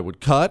I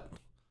would cut.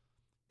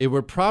 It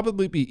would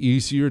probably be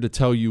easier to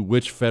tell you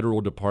which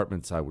federal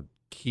departments I would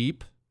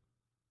keep,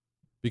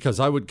 because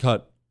I would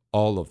cut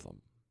all of them.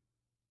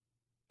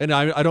 And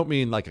I don't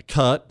mean like a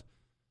cut,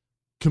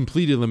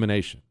 complete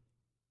elimination.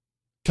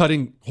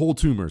 Cutting whole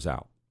tumors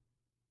out.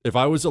 If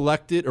I was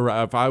elected or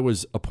if I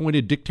was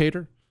appointed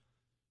dictator,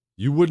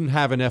 you wouldn't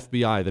have an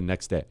FBI the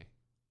next day.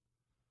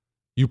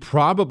 You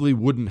probably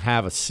wouldn't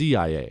have a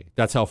CIA.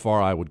 That's how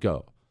far I would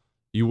go.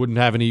 You wouldn't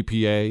have an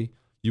EPA.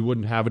 You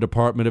wouldn't have a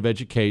Department of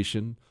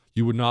Education.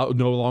 You would no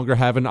longer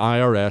have an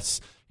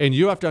IRS. And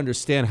you have to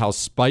understand how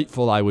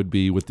spiteful I would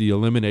be with the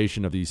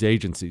elimination of these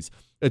agencies.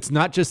 It's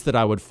not just that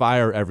I would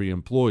fire every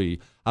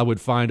employee. I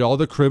would find all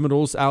the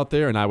criminals out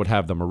there and I would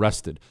have them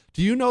arrested.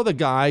 Do you know the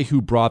guy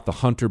who brought the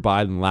Hunter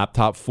Biden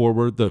laptop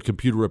forward, the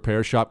computer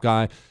repair shop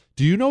guy?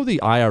 Do you know the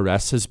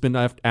IRS has been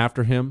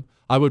after him?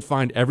 I would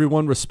find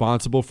everyone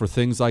responsible for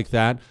things like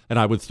that and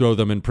I would throw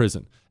them in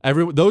prison.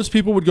 Those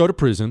people would go to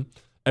prison.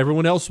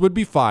 Everyone else would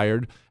be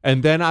fired.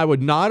 And then I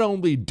would not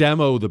only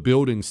demo the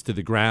buildings to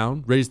the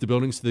ground, raise the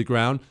buildings to the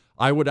ground,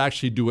 I would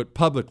actually do it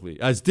publicly.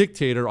 As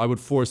dictator, I would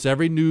force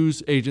every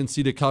news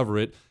agency to cover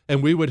it.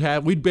 And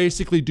we'd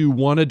basically do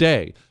one a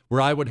day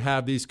where I would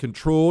have these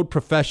controlled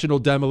professional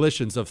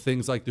demolitions of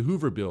things like the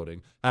Hoover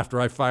building.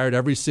 After I fired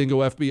every single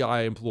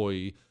FBI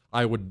employee,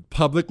 I would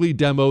publicly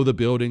demo the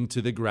building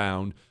to the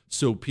ground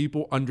so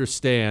people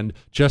understand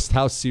just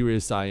how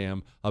serious I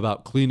am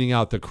about cleaning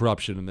out the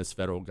corruption in this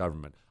federal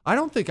government. I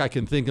don't think I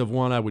can think of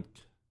one I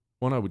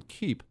would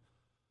keep.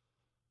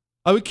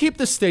 I would keep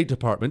the State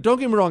Department. Don't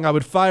get me wrong, I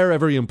would fire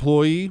every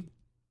employee,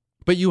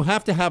 but you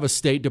have to have a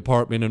State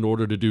Department in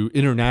order to do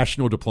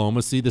international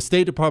diplomacy. The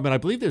State Department, I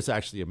believe there's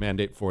actually a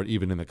mandate for it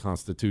even in the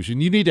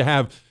Constitution. You need to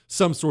have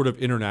some sort of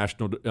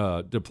international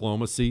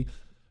diplomacy.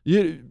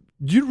 You'd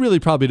really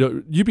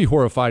probably you'd be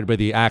horrified by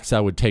the acts I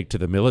would take to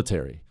the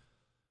military.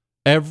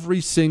 Every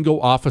single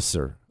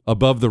officer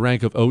above the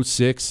rank of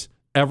 06,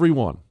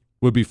 everyone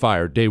would be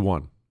fired day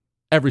one.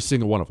 Every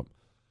single one of them.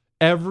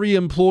 Every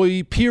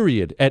employee,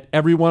 period, at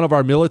every one of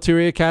our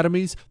military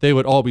academies, they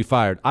would all be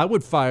fired. I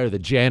would fire the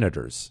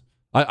janitors.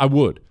 I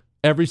would.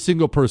 Every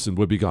single person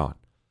would be gone.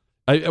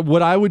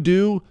 What I would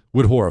do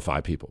would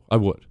horrify people. I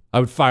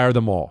would fire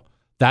them all.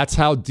 That's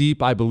how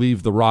deep I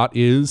believe the rot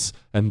is,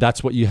 and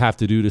that's what you have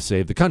to do to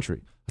save the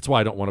country. That's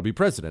why I don't want to be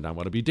president. I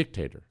want to be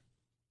dictator.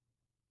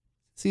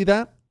 See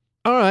that?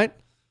 All right.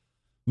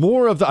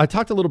 I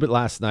talked a little bit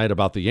last night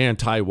about the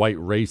anti-white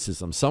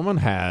racism. Someone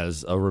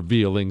has a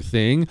revealing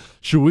thing.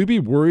 Should we be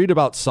worried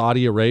about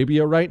Saudi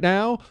Arabia right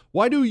now?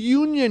 Why do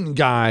union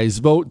guys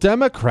vote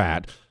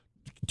Democrat?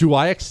 Do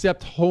I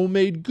accept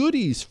homemade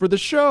goodies for the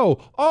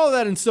show? All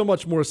that and so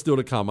much more still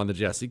to come on the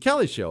Jesse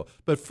Kelly Show.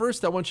 But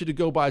first, I want you to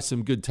go buy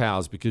some good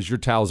towels because your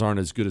towels aren't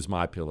as good as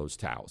MyPillow's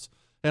towels.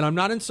 And I'm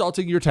not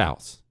insulting your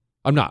towels.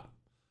 I'm not.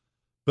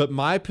 But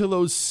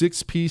MyPillow's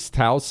 6-piece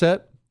towel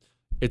set,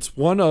 it's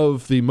one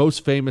of their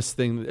most famous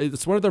things.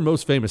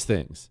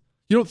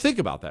 You don't think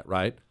about that,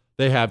 right?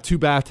 They have 2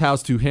 bath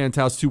towels, 2 hand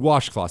towels, 2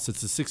 washcloths.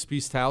 It's a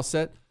 6-piece towel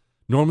set.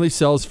 Normally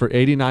sells for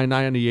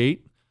 $89.98.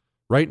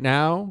 Right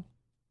now,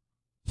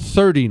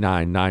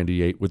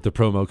 $39.98 with the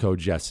promo code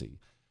Jesse.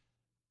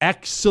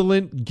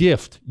 Excellent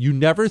gift. You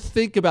never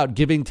think about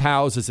giving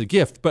towels as a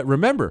gift, but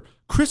remember,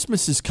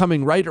 Christmas is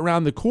coming right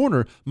around the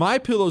corner.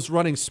 MyPillow's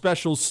running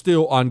specials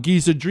still on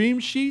Giza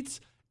Dream Sheets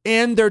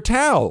and their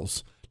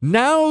towels.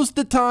 Now's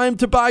the time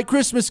to buy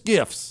Christmas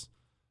gifts.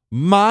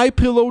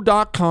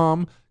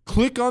 MyPillow.com.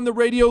 Click on the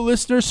radio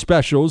listener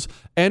specials.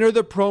 Enter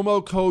the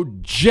promo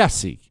code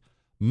Jesse.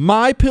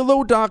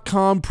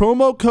 MyPillow.com,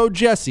 promo code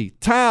Jesse.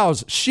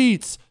 Towels,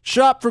 sheets,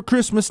 shop for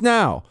Christmas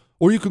now.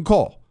 Or you can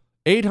call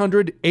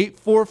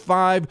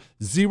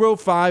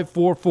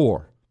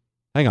 800-845-0544.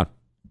 Hang on.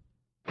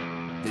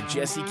 The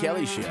Jesse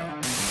Kelly Show.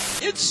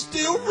 It's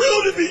still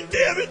real to me,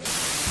 damn it!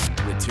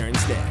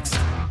 Returns next.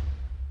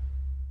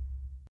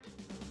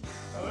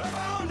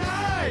 All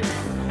night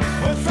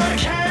with the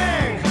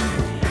king.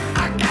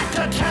 I got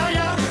to tell you.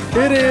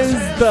 It is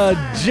the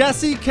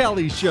Jesse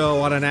Kelly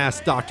Show on an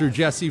Ask Dr.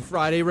 Jesse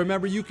Friday.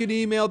 Remember, you can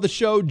email the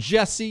show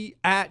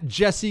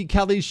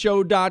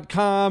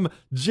jesse@jessekellyshow.com.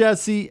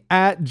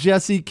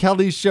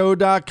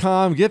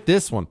 jesse@jessekellyshow.com. Get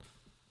this one.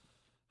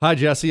 Hi,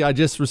 Jesse. I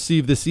just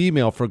received this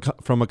email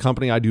from a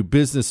company I do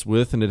business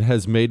with, and it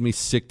has made me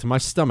sick to my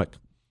stomach.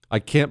 I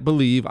can't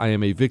believe I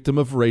am a victim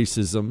of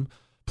racism.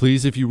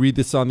 Please, if you read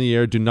this on the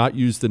air, do not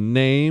use the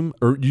name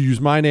or use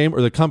my name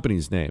or the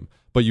company's name.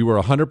 But you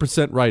are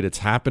 100% right. It's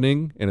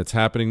happening, and it's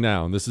happening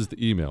now. And this is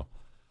the email.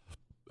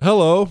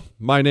 Hello,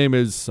 my name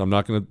is, I'm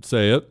not going to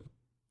say it,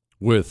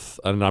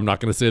 and I'm not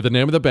going to say the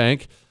name of the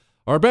bank.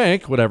 Our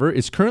bank, whatever,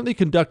 is currently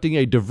conducting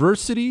a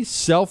diversity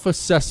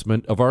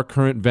self-assessment of our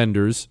current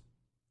vendors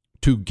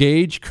to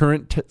gauge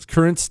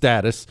current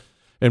status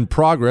and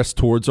progress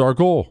towards our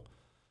goal.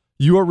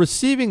 You are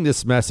receiving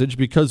this message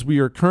because we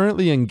are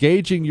currently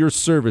engaging your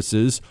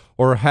services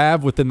or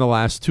have within the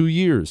last 2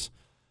 years.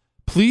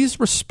 Please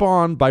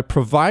respond by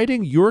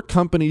providing your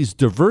company's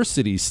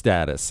diversity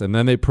status, and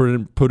then they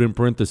put in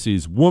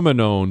parentheses,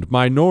 woman-owned,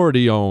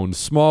 minority-owned,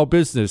 small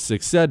business,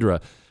 etc.,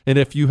 and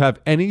if you have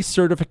any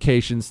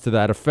certifications to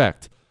that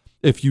effect.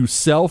 If you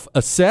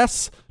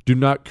self-assess do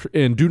not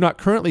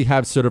currently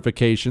have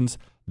certifications,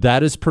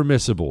 that is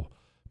permissible.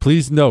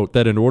 Please note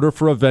that in order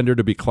for a vendor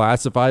to be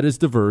classified as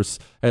diverse,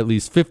 at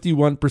least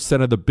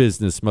 51% of the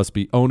business must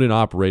be owned and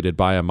operated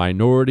by a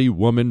minority,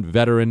 woman,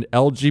 veteran,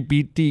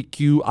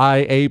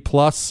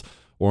 LGBTQIA+,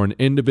 or an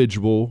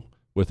individual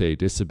with a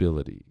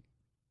disability.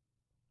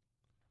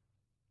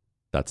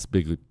 That's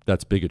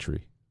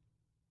bigotry.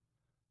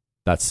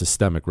 That's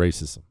systemic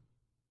racism.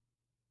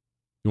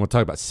 You want to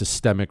talk about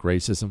systemic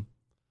racism?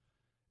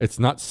 It's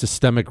not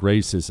systemic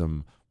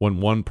racism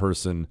when one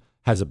person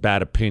has a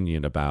bad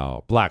opinion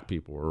about black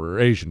people or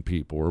Asian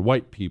people or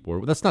white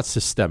people. That's not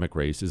systemic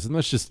racism.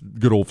 That's just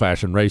good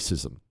old-fashioned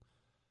racism.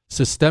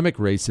 Systemic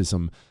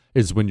racism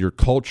is when your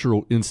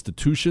cultural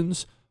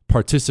institutions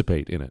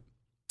participate in it.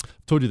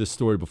 I've told you this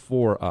story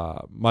before.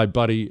 My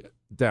buddy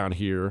down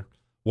here,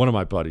 one of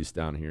my buddies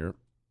down here,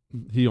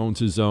 he owns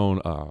his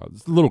own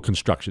little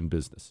construction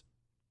business.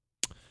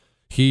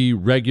 He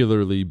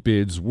regularly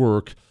bids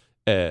work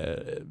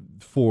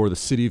for the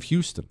city of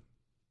Houston.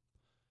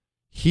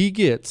 He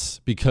gets,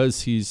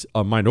 because he's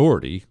a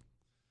minority,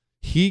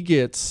 he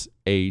gets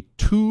a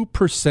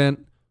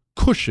 2%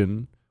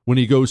 cushion when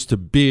he goes to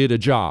bid a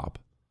job.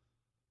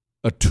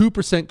 A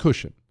 2%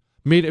 cushion.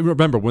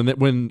 Remember,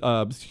 when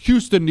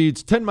Houston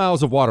needs 10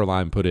 miles of water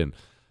line put in,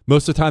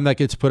 most of the time that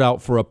gets put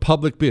out for a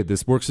public bid.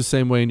 This works the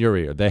same way in your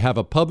area. They have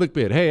a public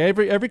bid. Hey,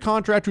 every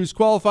contractor who's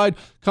qualified,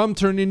 come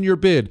turn in your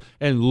bid.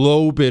 And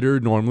low bidder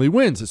normally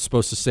wins. It's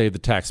supposed to save the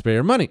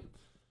taxpayer money.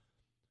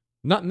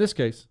 Not in this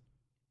case.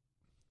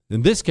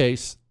 In this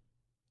case,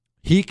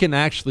 he can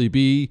actually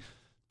be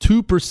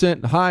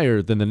 2%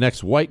 higher than the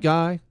next white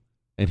guy,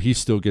 and he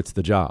still gets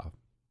the job.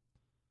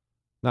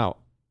 Now,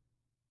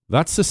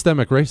 that's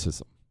systemic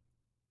racism.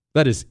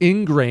 That is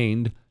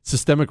ingrained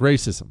systemic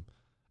racism.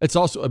 It's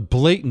also a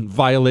blatant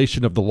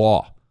violation of the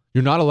law.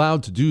 You're not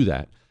allowed to do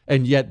that.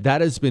 And yet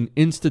that has been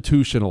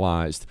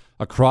institutionalized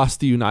across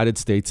the United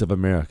States of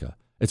America.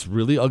 It's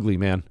really ugly,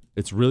 man.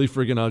 It's really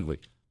friggin' ugly.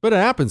 But it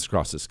happens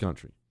across this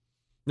country.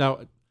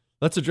 Now,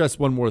 let's address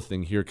one more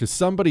thing here, because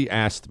somebody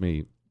asked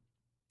me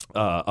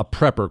a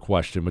prepper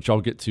question, which I'll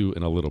get to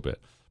in a little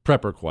bit.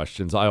 Prepper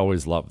questions, I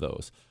always love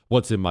those.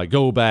 What's in my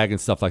go bag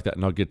and stuff like that,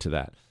 and I'll get to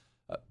that.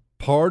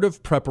 Part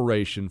of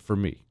preparation for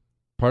me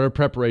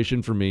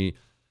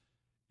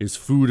is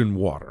food and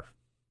water.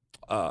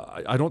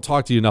 I don't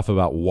talk to you enough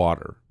about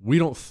water. We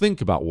don't think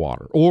about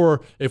water.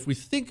 Or if we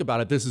think about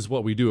it, this is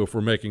what we do if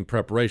we're making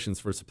preparations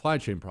for supply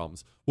chain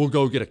problems. We'll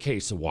go get a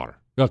case of water,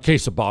 a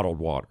case of bottled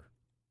water.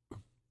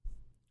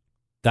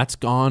 That's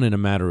gone in a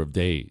matter of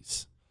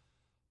days.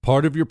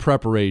 Part of your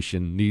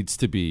preparation needs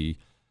to be,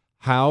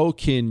 how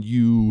can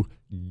you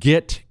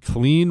get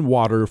clean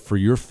water for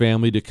your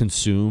family to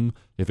consume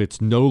if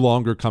it's no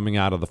longer coming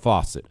out of the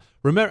faucet?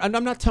 Remember, and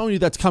I'm not telling you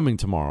that's coming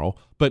tomorrow,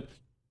 but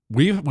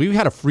we've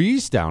had a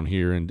freeze down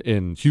here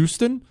in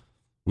Houston.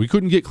 We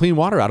couldn't get clean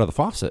water out of the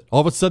faucet.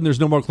 All of a sudden, there's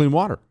no more clean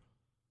water.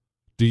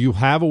 Do you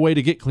have a way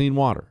to get clean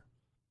water?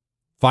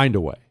 Find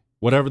a way.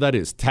 Whatever that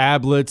is.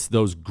 Tablets,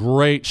 those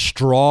great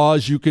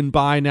straws you can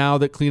buy now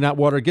that clean out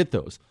water, get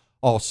those.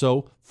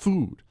 Also,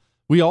 food.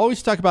 We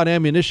always talk about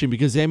ammunition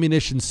because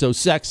ammunition's so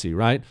sexy,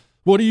 right?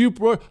 What are you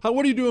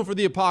doing for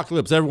the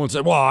apocalypse? Everyone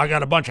said, well, I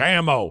got a bunch of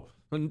ammo.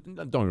 And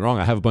don't get me wrong,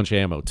 I have a bunch of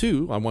ammo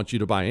too. I want you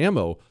to buy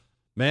ammo.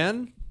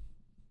 Man,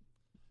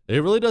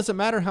 it really doesn't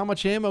matter how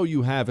much ammo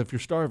you have if you're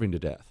starving to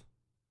death.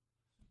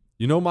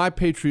 You know, My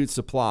Patriot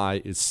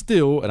Supply is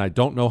still, and I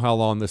don't know how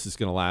long this is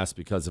going to last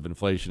because of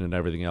inflation and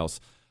everything else,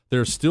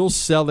 they're still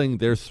selling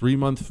their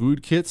 3-month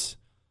food kits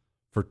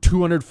for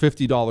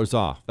 $250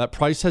 off. That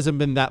price hasn't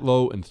been that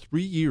low in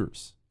 3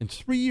 years. In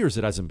 3 years,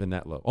 it hasn't been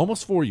that low.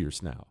 Almost 4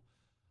 years now.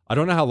 I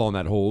don't know how long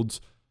that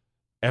holds.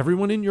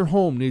 Everyone in your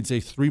home needs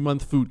a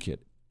 3-month food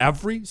kit.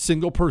 Every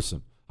single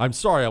person. I'm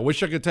sorry, I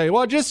wish I could tell you,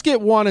 well, just get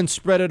one and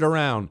spread it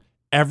around.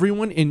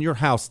 Everyone in your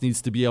house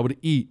needs to be able to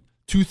eat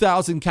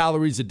 2,000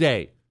 calories a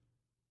day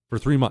for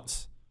 3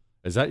 months.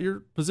 Is that your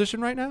position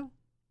right now?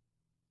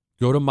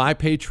 Go to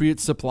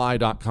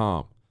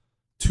mypatriotsupply.com.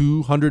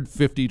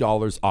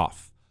 $250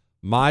 off.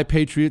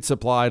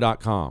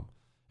 mypatriotsupply.com.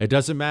 It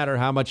doesn't matter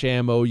how much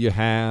ammo you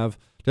have.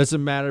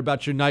 Doesn't matter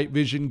about your night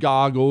vision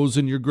goggles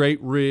and your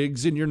great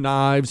rigs and your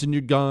knives and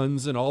your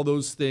guns and all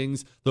those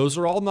things. Those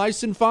are all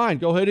nice and fine.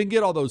 Go ahead and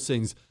get all those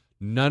things.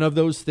 None of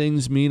those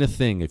things mean a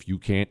thing if you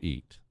can't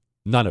eat.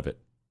 None of it.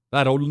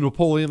 That old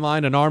Napoleon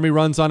line, an army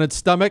runs on its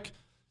stomach.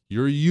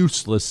 You're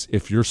useless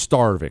if you're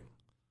starving.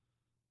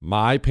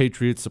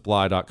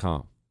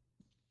 mypatriotsupply.com.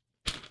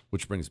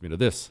 Which brings me to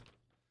this.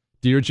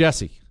 Dear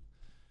Jesse,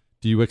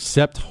 do you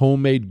accept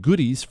homemade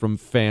goodies from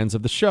fans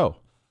of the show?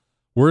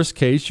 Worst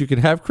case, you can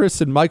have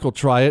Chris and Michael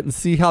try it and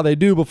see how they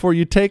do before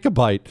you take a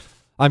bite.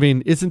 I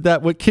mean, isn't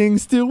that what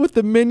kings do with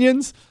the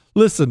minions?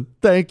 Listen,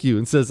 thank you.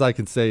 And says I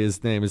can say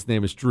his name. His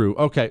name is Drew.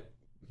 Okay.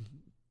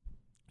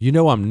 You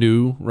know I'm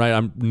new, right?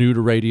 I'm new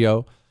to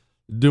radio.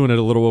 Doing it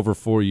a little over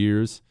 4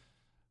 years.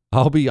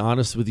 I'll be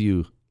honest with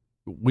you.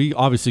 We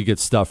obviously get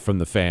stuff from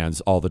the fans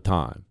all the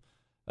time.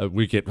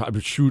 We get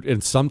shoot,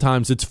 and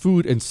sometimes it's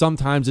food, and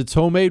sometimes it's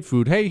homemade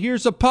food. Hey,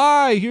 here's a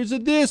pie. Here's a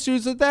this.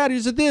 Here's a that.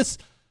 Here's a this.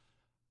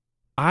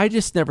 I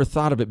just never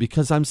thought of it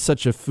because I'm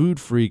such a food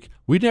freak.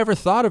 We never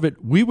thought of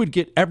it. We would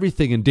get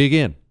everything and dig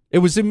in. It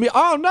was in me.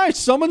 Oh, nice.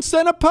 Someone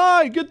sent a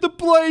pie. Get the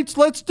plates.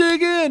 Let's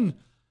dig in.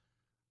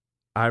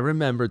 I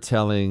remember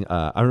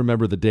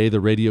the day the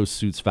radio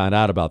suits found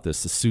out about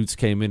this. The suits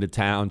came into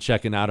town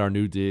checking out our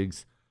new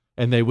digs,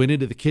 and they went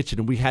into the kitchen,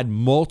 and we had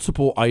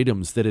multiple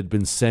items that had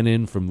been sent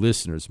in from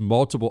listeners,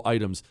 multiple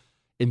items,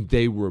 and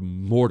they were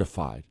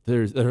mortified.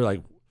 They're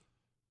like,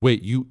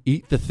 wait, you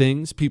eat the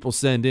things people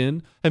send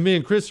in? And me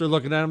and Chris are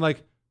looking at him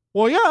like,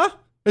 well, yeah,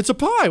 it's a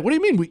pie. What do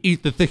you mean we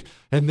eat the thing?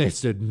 And they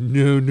said,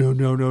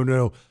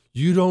 no.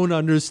 You don't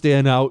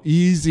understand how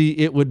easy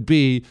it would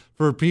be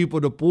for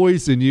people to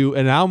poison you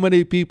and how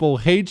many people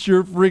hate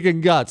your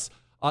freaking guts.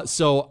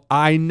 So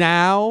I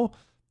now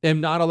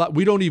am not allowed.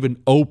 We don't even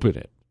open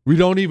it. We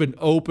don't even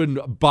open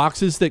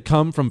boxes that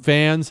come from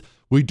fans.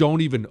 We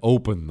don't even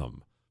open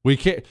them. We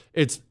can't.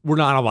 We're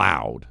not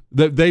allowed.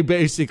 They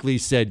basically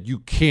said you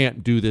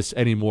can't do this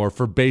anymore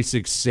for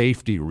basic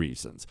safety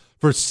reasons.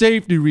 For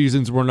safety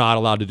reasons, we're not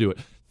allowed to do it.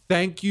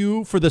 Thank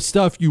you for the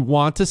stuff you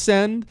want to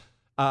send.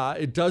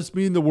 It does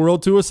mean the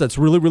world to us. That's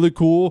really, really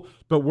cool.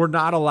 But we're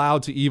not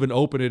allowed to even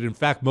open it. In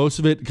fact, most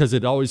of it, because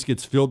it always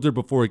gets filtered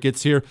before it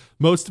gets here,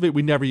 most of it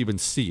we never even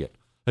see it.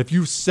 If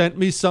you sent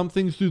me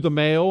something through the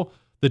mail,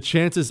 the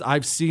chances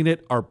I've seen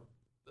it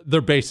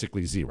they're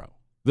basically zero.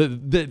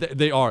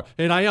 They are.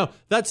 And I know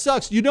that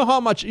sucks. You know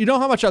how much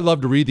I love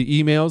to read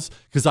the emails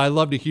because I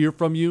love to hear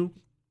from you.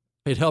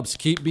 It helps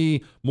keep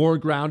me more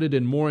grounded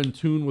and more in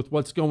tune with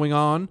what's going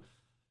on.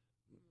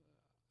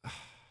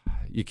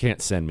 You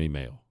can't send me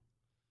mail.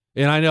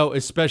 And I know,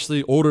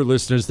 especially older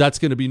listeners, that's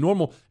going to be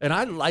normal. And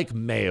I like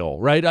mail,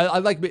 right? I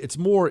like it's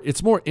more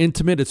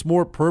intimate. It's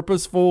more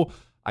purposeful.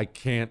 I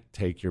can't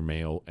take your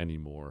mail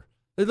anymore.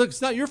 Look,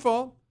 it's not your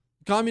fault.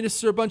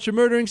 Communists are a bunch of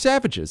murdering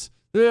savages.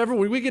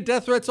 We get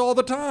death threats all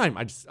the time.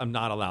 I'm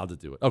not allowed to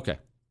do it. Okay.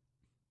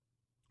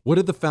 What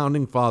did the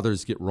founding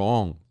fathers get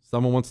wrong?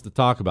 Someone wants to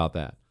talk about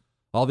that.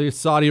 All the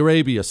Saudi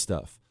Arabia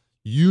stuff.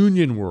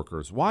 Union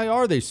workers. Why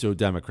are they so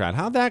Democrat?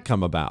 How'd that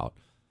come about?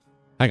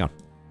 Hang on.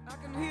 I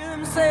can hear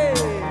them say.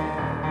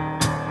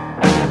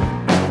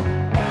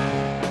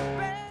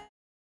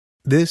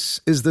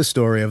 This is the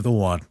story of the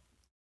one.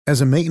 As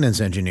a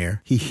maintenance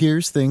engineer, he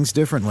hears things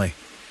differently.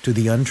 To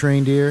the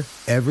untrained ear,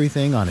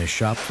 everything on his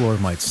shop floor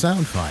might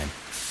sound fine,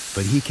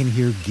 but he can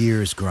hear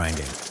gears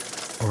grinding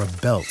or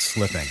a belt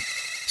slipping.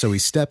 So he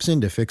steps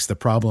in to fix the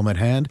problem at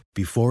hand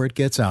before it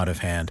gets out of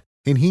hand.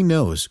 And he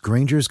knows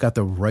Grainger's got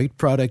the right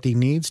product he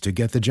needs to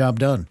get the job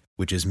done,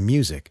 which is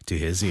music to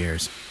his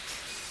ears.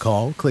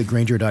 Call, click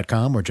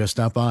Grainger.com, or just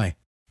stop by.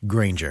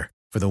 Grainger,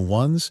 for the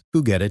ones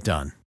who get it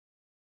done.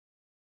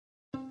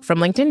 From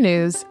LinkedIn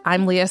News,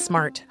 I'm Leah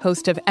Smart,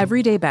 host of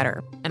Everyday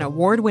Better, an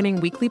award-winning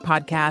weekly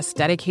podcast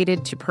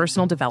dedicated to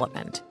personal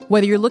development.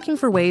 Whether you're looking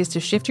for ways to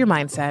shift your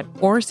mindset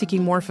or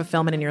seeking more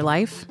fulfillment in your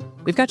life,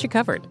 we've got you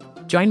covered.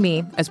 Join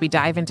me as we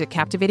dive into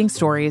captivating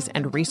stories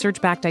and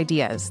research-backed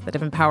ideas that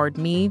have empowered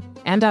me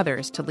and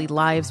others to lead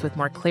lives with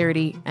more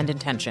clarity and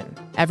intention.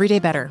 Everyday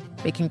Better,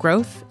 making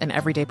growth an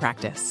everyday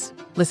practice.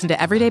 Listen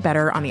to Everyday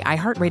Better on the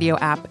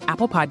iHeartRadio app,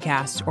 Apple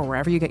Podcasts, or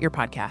wherever you get your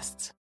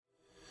podcasts.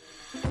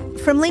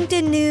 From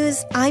LinkedIn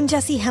News, I'm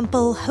Jessie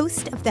Hempel,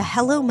 host of the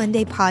Hello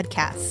Monday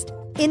podcast.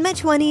 In my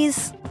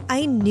 20s,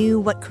 I knew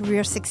what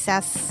career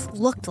success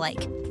looked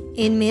like.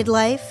 In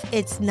midlife,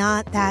 it's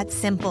not that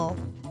simple.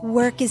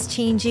 Work is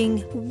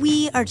changing,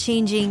 we are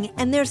changing,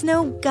 and there's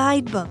no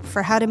guidebook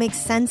for how to make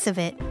sense of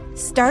it.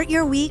 Start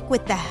your week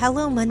with the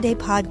Hello Monday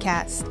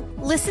podcast.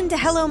 Listen to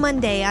Hello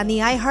Monday on the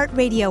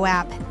iHeartRadio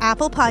app,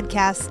 Apple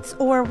Podcasts,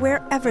 or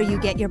wherever you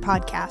get your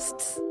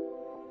podcasts.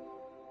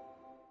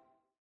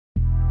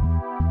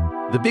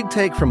 The Big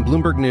Take from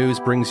Bloomberg News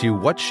brings you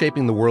what's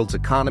shaping the world's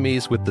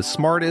economies with the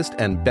smartest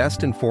and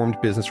best-informed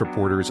business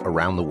reporters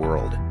around the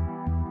world.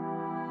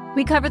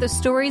 We cover the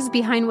stories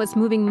behind what's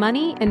moving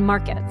money and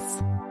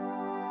markets,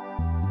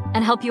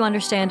 and help you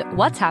understand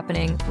what's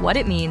happening, what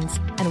it means,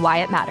 and why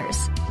it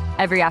matters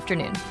every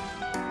afternoon.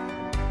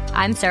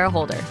 I'm Sarah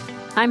Holder.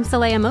 I'm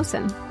Saleha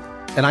Mohsin.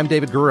 And I'm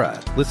David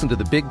Gura. Listen to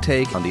The Big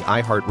Take on the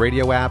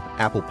iHeartRadio app,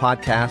 Apple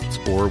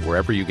Podcasts, or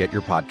wherever you get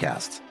your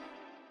podcasts.